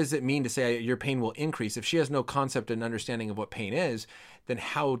 What does it mean to say your pain will increase? If she has no concept and understanding of what pain is, then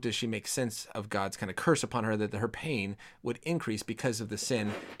how does she make sense of God's kind of curse upon her that her pain would increase because of the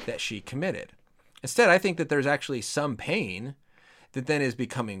sin that she committed? Instead, I think that there's actually some pain that then is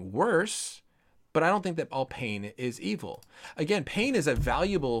becoming worse, but I don't think that all pain is evil. Again, pain is a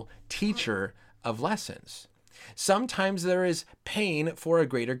valuable teacher of lessons. Sometimes there is pain for a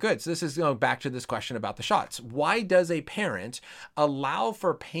greater good. So this is going back to this question about the shots. Why does a parent allow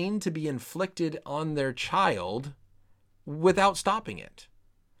for pain to be inflicted on their child without stopping it?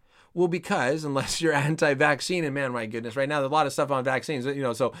 Well, because unless you're anti-vaccine, and man, my goodness, right now there's a lot of stuff on vaccines,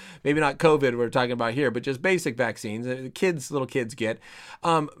 so maybe not COVID we're talking about here, but just basic vaccines little kids get.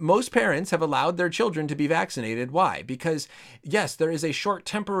 Most parents have allowed their children to be vaccinated. Why? Because yes, there is a short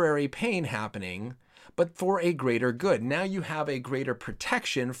temporary pain happening, but for a greater good. Now you have a greater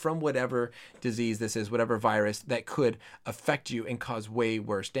protection from whatever disease this is, whatever virus that could affect you and cause way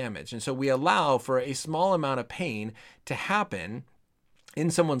worse damage. And so we allow for a small amount of pain to happen in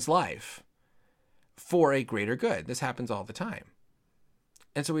someone's life for a greater good. This happens all the time.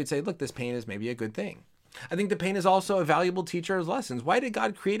 And so we'd say, look, this pain is maybe a good thing. I think the pain is also a valuable teacher of lessons. Why did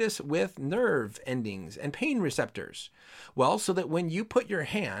God create us with nerve endings and pain receptors? Well, so that when you put your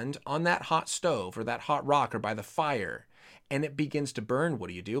hand on that hot stove or that hot rock or by the fire and it begins to burn, what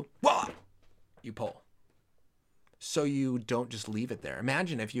do? Wah! You pull. So you don't just leave it there.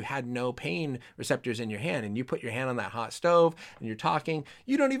 Imagine if you had no pain receptors in your hand and you put your hand on that hot stove and you're talking,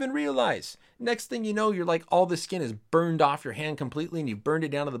 you don't even realize. Next thing you know, you're like all the skin is burned off your hand completely and you burned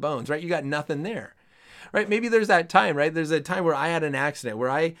it down to the bones, right? You got nothing there, right? Maybe there's that time, right? There's a time where I had an accident where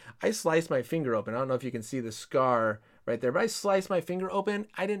I sliced my finger open. I don't know if you can see the scar right there, but I sliced my finger open.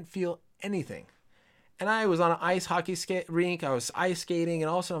 I didn't feel anything. And I was on an ice hockey rink. I was ice skating. And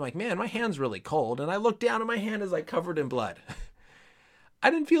also I'm like, man, my hand's really cold. And I look down and my hand is like covered in blood.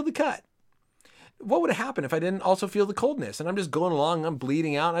 I didn't feel the cut. What would have happened if I didn't also feel the coldness? And I'm just going along, I'm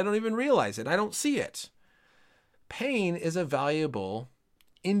bleeding out. I don't even realize it. I don't see it. Pain is a valuable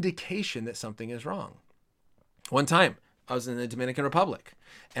indication that something is wrong. One time I was in the Dominican Republic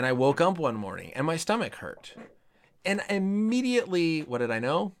and I woke up one morning and my stomach hurt. And immediately, what did I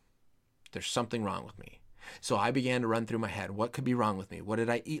know? There's something wrong with me. So I began to run through my head. What could be wrong with me? What did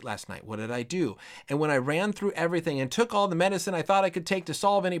I eat last night? What did I do? And when I ran through everything and took all the medicine I thought I could take to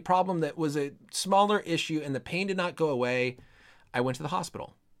solve any problem that was a smaller issue and the pain did not go away, I went to the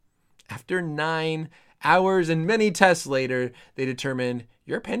hospital. After 9 hours and many tests later, they determined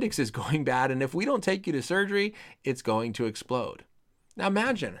your appendix is going bad. And if we don't take you to surgery, it's going to explode. Now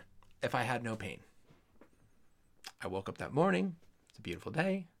imagine if I had no pain. I woke up that morning. It's a beautiful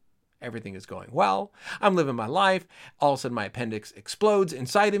day. Everything is going well. I'm living my life. All of a sudden, my appendix explodes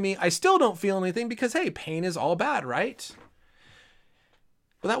inside of me. I still don't feel anything because, hey, pain is all bad, right?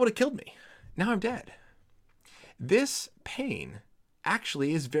 Well, that would have killed me. Now I'm dead. This pain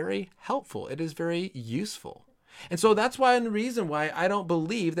actually is very helpful. It is very useful. And so that's one reason why I don't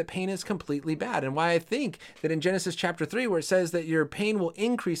believe that pain is completely bad, and why I think that in Genesis chapter 3, where it says that your pain will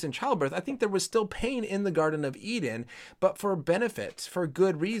increase in childbirth, I think there was still pain in the Garden of Eden, but for benefits, for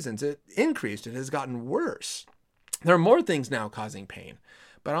good reasons. It increased. It has gotten worse. There are more things now causing pain,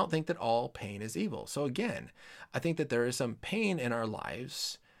 but I don't think that all pain is evil. So again, I think that there is some pain in our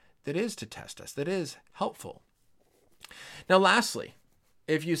lives that is to test us, that is helpful. Now, lastly,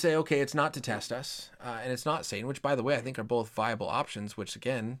 if you say, okay, it's not to test us, and it's not Satan, which, by the way, I think are both viable options, which,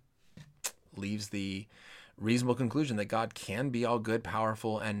 again, leaves the reasonable conclusion that God can be all good,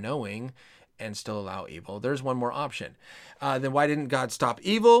 powerful, and knowing, and still allow evil. There's one more option. Then why didn't God stop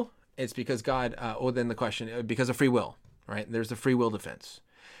evil? It's because God, then the question, because of free will, right? There's the free will defense.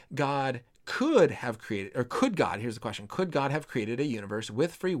 God could have created, or could God, here's the question, could God have created a universe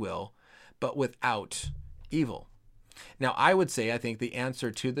with free will, but without evil? Now, I would say, I think the answer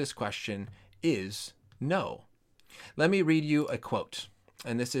to this question is no. Let me read you a quote.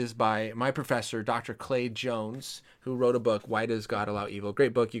 And this is by my professor, Dr. Clay Jones, who wrote a book, Why Does God Allow Evil?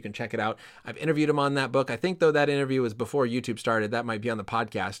 Great book. You can check it out. I've interviewed him on that book. I think, though, that interview was before YouTube started. That might be on the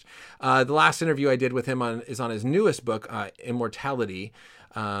podcast. The last interview I did with him is on his newest book, Immortality,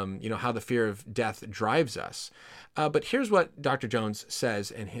 how the fear of death drives us. But here's what Dr. Jones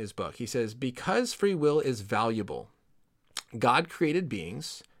says in his book. He says, because free will is valuable, God created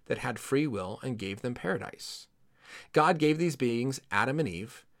beings that had free will and gave them paradise. God gave these beings, Adam and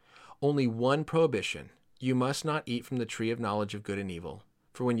Eve, only one prohibition. You must not eat from the tree of knowledge of good and evil,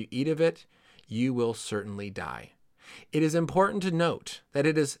 for when you eat of it, you will certainly die. It is important to note that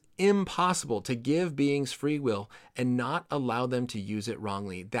it is impossible to give beings free will and not allow them to use it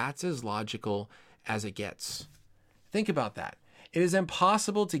wrongly. That's as logical as it gets. Think about that. It is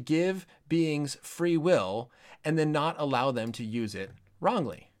impossible to give beings free will and then not allow them to use it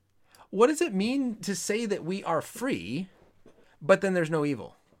wrongly. What does it mean to say that we are free, but then there's no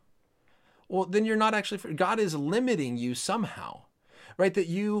evil? Well, then you're not actually free. God is limiting you somehow, right? That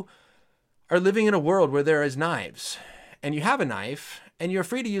you are living in a world where there is knives, and you have a knife, and you're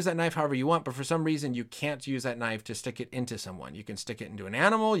free to use that knife however you want, but for some reason you can't use that knife to stick it into someone. You can stick it into an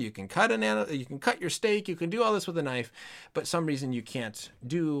animal, you can cut an animal, you can cut your steak, you can do all this with a knife, but some reason you can't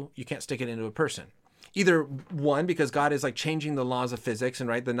stick it into a person. Either one, because God is like changing the laws of physics, and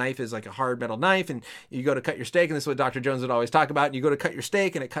right, the knife is like a hard metal knife, and you go to cut your steak, and this is what Dr. Jones would always talk about, and you go to cut your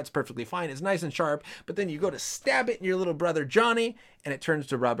steak and it cuts perfectly fine, it's nice and sharp, but then you go to stab it in your little brother Johnny and it turns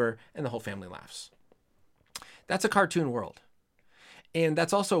to rubber and the whole family laughs. That's a cartoon world. And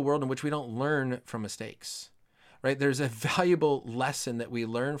that's also a world in which we don't learn from mistakes. Right? There's a valuable lesson that we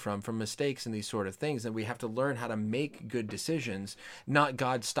learn from mistakes and these sort of things. And we have to learn how to make good decisions, not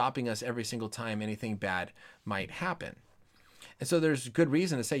God stopping us every single time anything bad might happen. And so there's good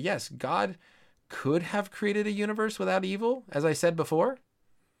reason to say, yes, God could have created a universe without evil, as I said before,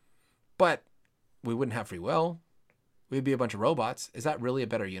 but we wouldn't have free will. We'd be a bunch of robots. Is that really a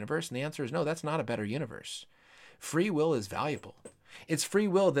better universe? And the answer is no, that's not a better universe. Free will is valuable. It's free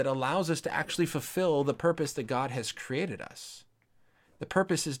will that allows us to actually fulfill the purpose that God has created us. The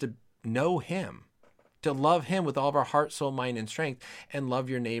purpose is to know him, to love him with all of our heart, soul, mind, and strength, and love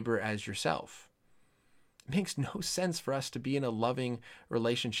your neighbor as yourself. It makes no sense for us to be in a loving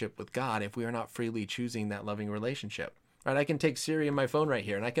relationship with God if we are not freely choosing that loving relationship. Right? I can take Siri in my phone right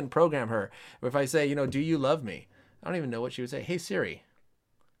here and I can program her. If I say, do you love me? I don't even know what she would say. Hey, Siri.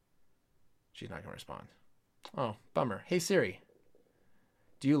 She's not going to respond. Oh, bummer. Hey, Siri.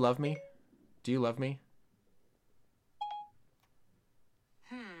 Do you love me? Do you love me?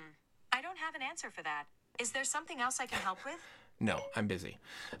 I don't have an answer for that. Is there something else I can help with? No, I'm busy.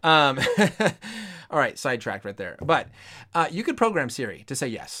 All right, sidetracked right there. But you could program Siri to say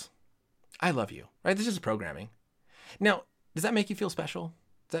yes. I love you, right? This is programming. Now, does that make you feel special?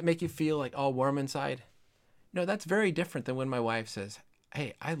 Does that make you feel like all warm inside? No, that's very different than when my wife says,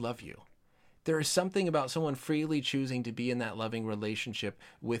 hey, I love you. There is something about someone freely choosing to be in that loving relationship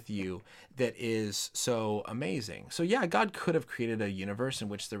with you that is so amazing. So yeah, God could have created a universe in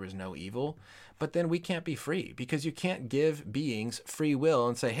which there was no evil, but then we can't be free because you can't give beings free will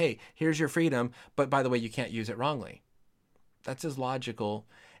and say, hey, here's your freedom, but by the way, you can't use it wrongly. That's as logical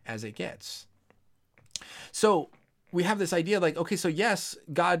as it gets. So we have this idea like, okay, so yes,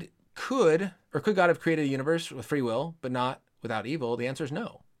 God could God have created a universe with free will, but not without evil? The answer is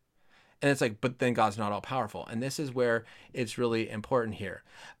no. And it's like, but then God's not all powerful. And this is where it's really important here.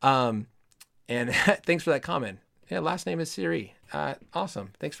 And thanks for that comment. Yeah, last name is Siri.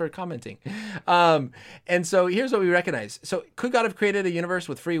 Awesome. Thanks for commenting. And so here's what we recognize. So could God have created a universe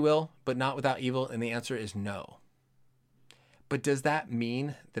with free will, but not without evil? And the answer is no. But does that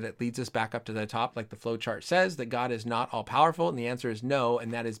mean that it leads us back up to the top, like the flow chart says, that God is not all powerful? And the answer is no.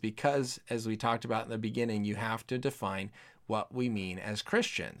 And that is because, as we talked about in the beginning, you have to define what we mean as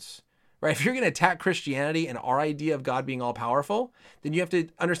Christians. Right? If you're going to attack Christianity and our idea of God being all powerful, then you have to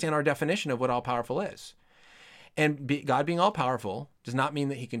understand our definition of what all powerful is. And God being all powerful does not mean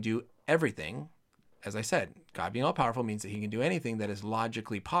that he can do everything. As I said, God being all powerful means that he can do anything that is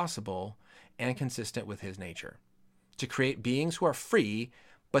logically possible and consistent with his nature. To create beings who are free,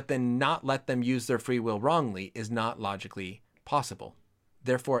 but then not let them use their free will wrongly is not logically possible.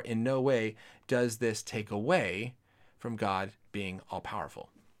 Therefore, in no way does this take away from God being all powerful.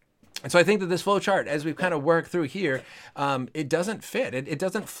 And so I think that this flow chart, as we've kind of worked through here, it doesn't fit. It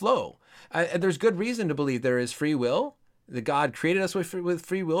doesn't flow. There's good reason to believe there is free will, that God created us with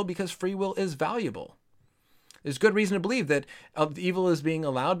free will because free will is valuable. There's good reason to believe that evil is being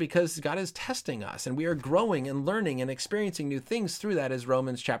allowed because God is testing us and we are growing and learning and experiencing new things through that, as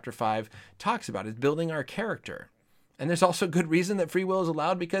Romans chapter 5 talks about. It's building our character. And there's also good reason that free will is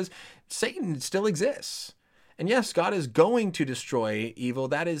allowed because Satan still exists. And yes, God is going to destroy evil.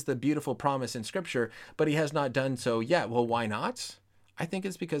 That is the beautiful promise in Scripture, but he has not done so yet. Well, why not? I think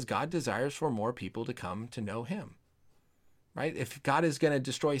it's because God desires for more people to come to know him, right? If God is going to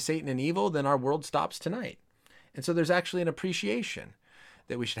destroy Satan and evil, then our world stops tonight. And so there's actually an appreciation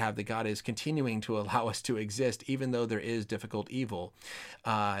that we should have that God is continuing to allow us to exist, even though there is difficult evil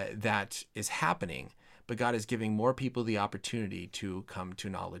that is happening. But God is giving more people the opportunity to come to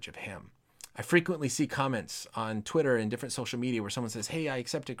knowledge of him. I frequently see comments on Twitter and different social media where someone says, hey, I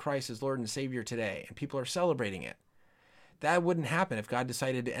accepted Christ as Lord and Savior today, and people are celebrating it. That wouldn't happen if God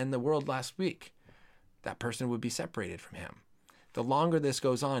decided to end the world last week. That person would be separated from him. The longer this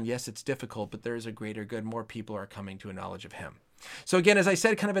goes on, yes, it's difficult, but there is a greater good. More people are coming to a knowledge of him. So again, as I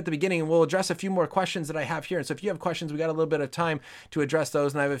said kind of at the beginning, we'll address a few more questions that I have here. And so if you have questions, we got a little bit of time to address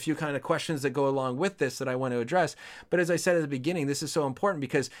those. And I have a few kind of questions that go along with this that I want to address. But as I said at the beginning, this is so important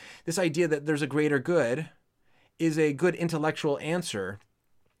because this idea that there's a greater good is a good intellectual answer.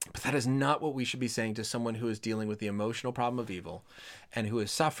 But that is not what we should be saying to someone who is dealing with the emotional problem of evil and who is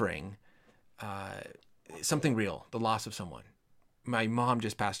suffering something real, the loss of someone. My mom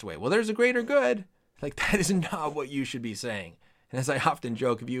just passed away. Well, there's a greater good. Like, that is not what you should be saying. And as I often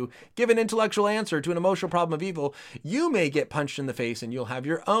joke, if you give an intellectual answer to an emotional problem of evil, you may get punched in the face and you'll have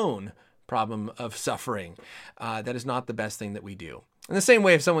your own problem of suffering. That is not the best thing that we do. In the same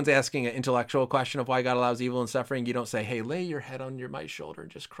way, if someone's asking an intellectual question of why God allows evil and suffering, you don't say, hey, lay your head on my shoulder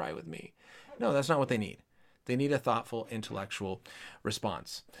and just cry with me. No, that's not what they need. They need a thoughtful, intellectual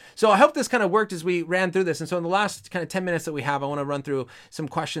response. So I hope this kind of worked as we ran through this. And so in the last kind of 10 minutes that we have, I want to run through some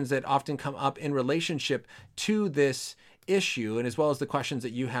questions that often come up in relationship to this issue, and as well as the questions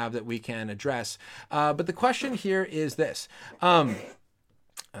that you have that we can address. But the question here is this.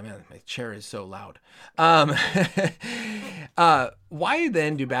 Oh man, my chair is so loud. Why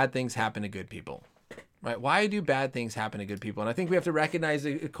then do bad things happen to good people? Right? Why do bad things happen to good people? And I think we have to recognize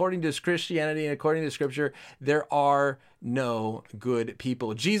that according to Christianity and according to Scripture, there are no good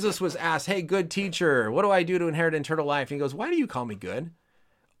people. Jesus was asked, hey, good teacher, what do I do to inherit eternal life? And he goes, why do you call me good?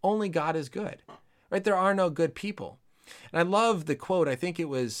 Only God is good. Right? There are no good people. And I love the quote. I think it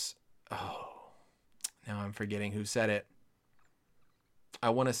was, now I'm forgetting who said it. I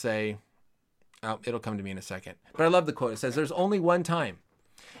want to say, it'll come to me in a second. But I love the quote. It says, there's only one time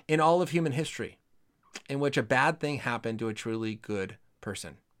in all of human history in which a bad thing happened to a truly good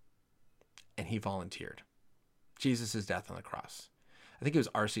person. And he volunteered. Jesus' death on the cross. I think it was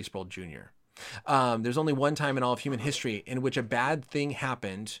R.C. Sproul Jr. There's only one time in all of human history in which a bad thing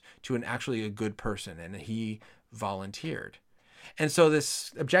happened to actually a good person, and he volunteered. And so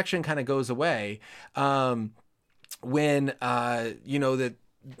this objection kind of goes away when, that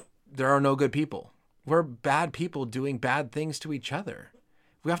there are no good people. We're bad people doing bad things to each other.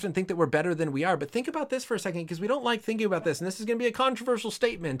 We often think that we're better than we are, but think about this for a second, because we don't like thinking about this. And this is going to be a controversial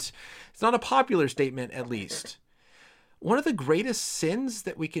statement. It's not a popular statement, at least. One of the greatest sins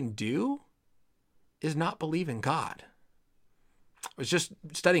that we can do is not believe in God. I was just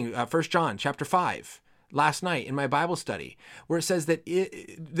studying 1 John chapter 5 last night in my Bible study, where it says that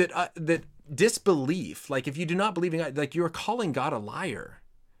that disbelief, like if you do not believe in God, like you're calling God a liar.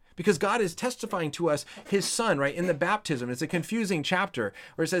 Because God is testifying to us, his son, right, in the baptism. It's a confusing chapter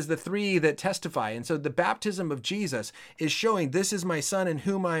where it says the three that testify. And so the baptism of Jesus is showing, this is my son in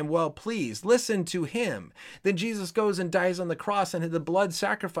whom I am well pleased. Listen to him. Then Jesus goes and dies on the cross, and the blood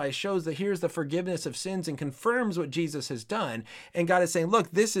sacrifice shows that here's the forgiveness of sins and confirms what Jesus has done. And God is saying,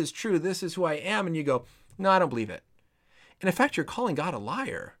 look, this is true. This is who I am. And you go, no, I don't believe it. In effect, you're calling God a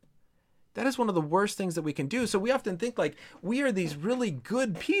liar. That is one of the worst things that we can do. So we often think like we are these really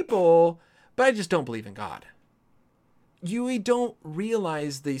good people, but I just don't believe in God. We don't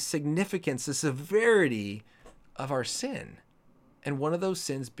realize the significance, the severity of our sin. And one of those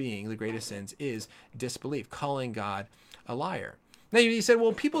sins being, the greatest sins, is disbelief, calling God a liar. Now you said,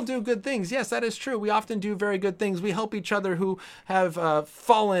 well, people do good things. Yes, that is true. We often do very good things. We help each other who have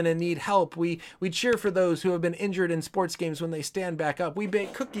fallen and need help. We cheer for those who have been injured in sports games when they stand back up. We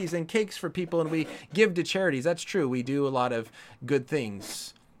bake cookies and cakes for people, and we give to charities. That's true. We do a lot of good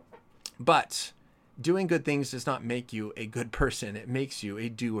things. But doing good things does not make you a good person. It makes you a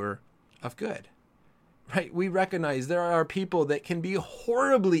doer of good. Right? We recognize there are people that can be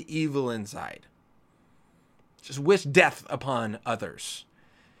horribly evil inside. Just wish death upon others,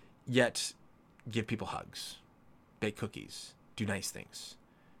 yet give people hugs, bake cookies, do nice things.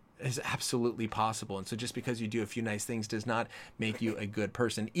 It is absolutely possible. And so just because you do a few nice things does not make you a good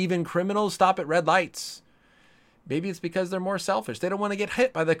person. Even criminals stop at red lights. Maybe it's because they're more selfish. They don't want to get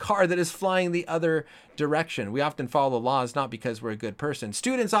hit by the car that is flying the other direction. We often follow the laws not because we're a good person.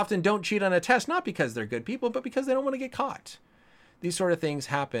 Students often don't cheat on a test, not because they're good people, but because they don't want to get caught. These sort of things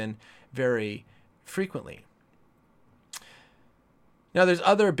happen very frequently. Now, there's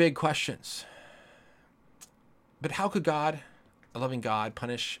other big questions. But how could God, a loving God,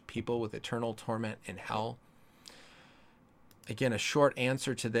 punish people with eternal torment in hell? Again, a short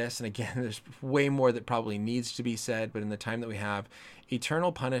answer to this, and again, there's way more that probably needs to be said, but in the time that we have,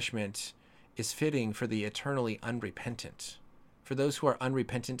 eternal punishment is fitting for the eternally unrepentant. For those who are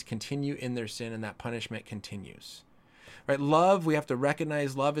unrepentant, continue in their sin, and that punishment continues. Right? Love, we have to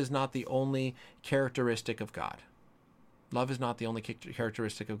recognize love is not the only characteristic of God. Love is not the only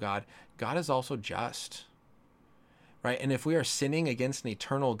characteristic of God. God is also just, right? And if we are sinning against an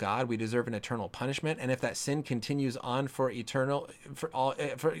eternal God, we deserve an eternal punishment. And if that sin continues on continues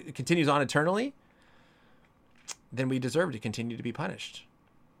on eternally, then we deserve to continue to be punished.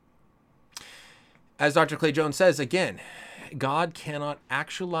 As Dr. Clay Jones says, again, God cannot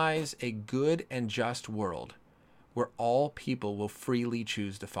actualize a good and just world where all people will freely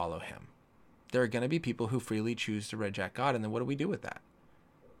choose to follow him. There are going to be people who freely choose to reject God. And then what do we do with that?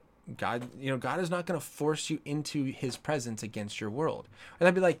 God is not going to force you into his presence against your world. Or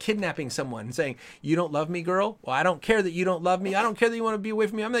that'd be like kidnapping someone and saying, you don't love me, girl? Well, I don't care that you don't love me. I don't care that you want to be away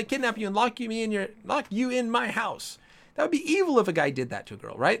from me. I'm going to kidnap you and lock you in my house. That would be evil if a guy did that to a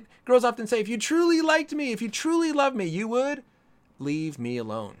girl, right? Girls often say, if you truly liked me, if you truly loved me, you would leave me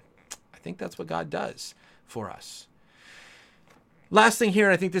alone. I think that's what God does for us. Last thing here,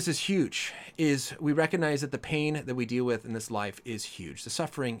 and I think this is huge, is we recognize that the pain that we deal with in this life is huge. The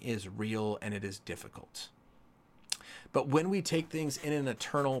suffering is real and it is difficult. But when we take things in an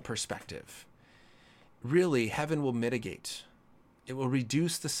eternal perspective, really heaven will mitigate. It will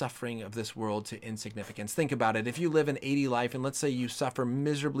reduce the suffering of this world to insignificance. Think about it. If you live an 80 life and let's say you suffer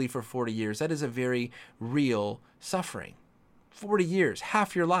miserably for 40 years, that is a very real suffering. 40 years,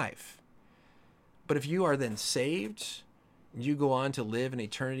 half your life. But if you are then saved, you go on to live an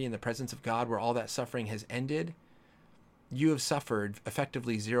eternity in the presence of God where all that suffering has ended, you have suffered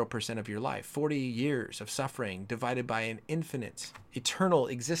effectively 0% of your life. 40 years of suffering divided by an infinite, eternal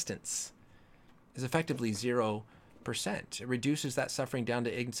existence is effectively 0%. It reduces that suffering down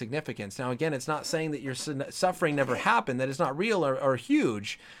to insignificance. Now, again, it's not saying that your suffering never happened, that it's not real or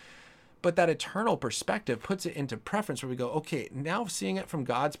huge, but that eternal perspective puts it into preference where we go, okay, now seeing it from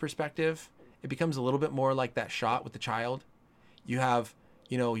God's perspective, it becomes a little bit more like that shot with the child. You have,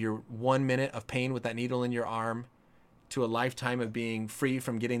 your 1 minute of pain with that needle in your arm to a lifetime of being free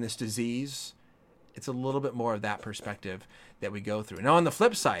from getting this disease. It's a little bit more of that perspective that we go through. Now, on the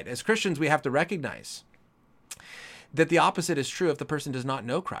flip side, as Christians, we have to recognize that the opposite is true if the person does not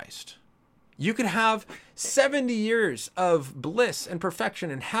know Christ. You could have 70 years of bliss and perfection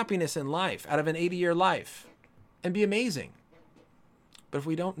and happiness in life out of an 80-year life and be amazing. But if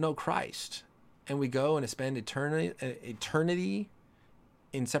we don't know Christ, and we go and spend eternity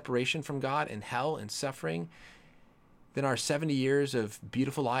in separation from God, in hell and suffering, then our 70 years of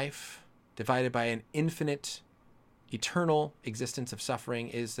beautiful life divided by an infinite, eternal existence of suffering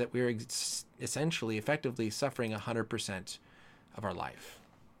is that we're essentially, effectively suffering 100% of our life.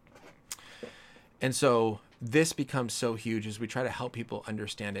 And so this becomes so huge as we try to help people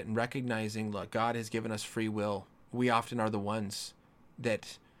understand it and recognizing, look, God has given us free will. We often are the ones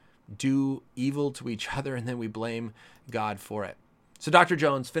that do evil to each other, and then we blame God for it. So Dr.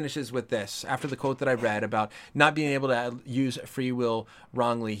 Jones finishes with this. After the quote that I read about not being able to use free will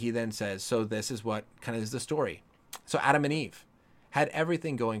wrongly, he then says, so this is what kind of is the story. So Adam and Eve had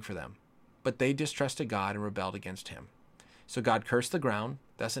everything going for them, but they distrusted God and rebelled against him. So God cursed the ground,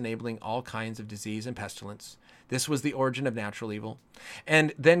 thus enabling all kinds of disease and pestilence. This was the origin of natural evil.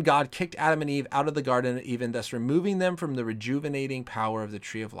 And then God kicked Adam and Eve out of the Garden of Eden, thus removing them from the rejuvenating power of the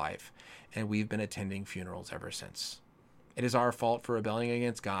tree of life. And we've been attending funerals ever since. It is our fault for rebelling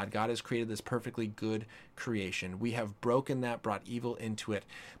against God. God has created this perfectly good creation. We have broken that, brought evil into it.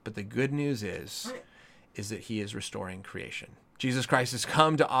 But the good news is that he is restoring creation. Jesus Christ has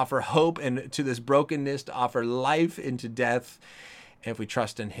come to offer hope and to this brokenness, to offer life into death. And if we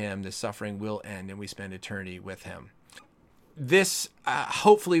trust in him, this suffering will end and we spend eternity with him. This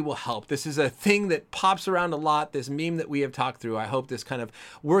hopefully will help. This is a thing that pops around a lot, this meme that we have talked through. I hope this kind of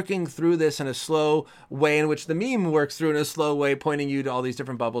working through this in a slow way, in which the meme works through in a slow way, pointing you to all these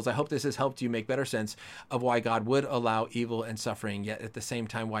different bubbles. I hope this has helped you make better sense of why God would allow evil and suffering, yet at the same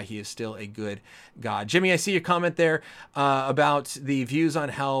time, why he is still a good God. Jimmy, I see your comment there about the views on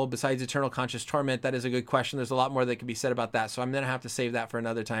hell besides eternal conscious torment. That is a good question. There's a lot more that can be said about that, so I'm going to have to save that for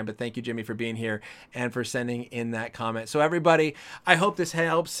another time. But thank you, Jimmy, for being here and for sending in that comment. So everybody, I hope this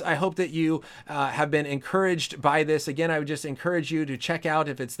helps. I hope that you have been encouraged by this. Again, I would just encourage you to check out,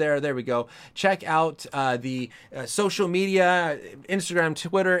 if it's there we go. Check out the social media, Instagram,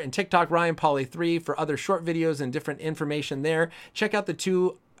 Twitter, and TikTok, Ryan Pauly 3 for other short videos and different information there. Check out the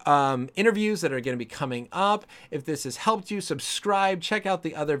 2 interviews that are going to be coming up. If this has helped you, subscribe, check out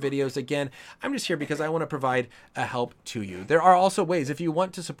the other videos. Again, I'm just here because I want to provide a help to you. There are also ways, if you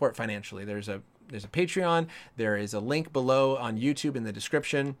want to support financially, there's a Patreon. There is a link below on YouTube in the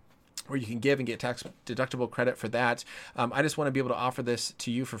description where you can give and get tax deductible credit for that. I just want to be able to offer this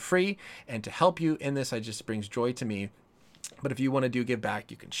to you for free and to help you in this. It just brings joy to me. But if you want to give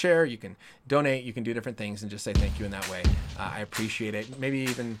back, you can share, you can donate, you can do different things and just say thank you in that way. I appreciate it. Maybe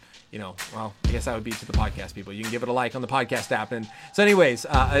even, I guess that would be to the podcast people. You can give it a like on the podcast app. And so anyways,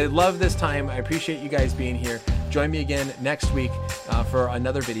 I love this time. I appreciate you guys being here. Join me again next week for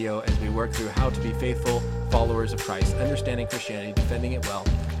another video as we work through how to be faithful followers of Christ, understanding Christianity, defending it well,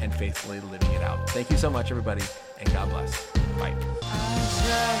 and faithfully living it out. Thank you so much, everybody, and God bless. Bye.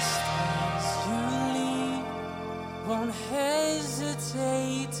 Won't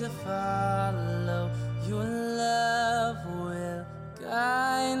hesitate to follow your love.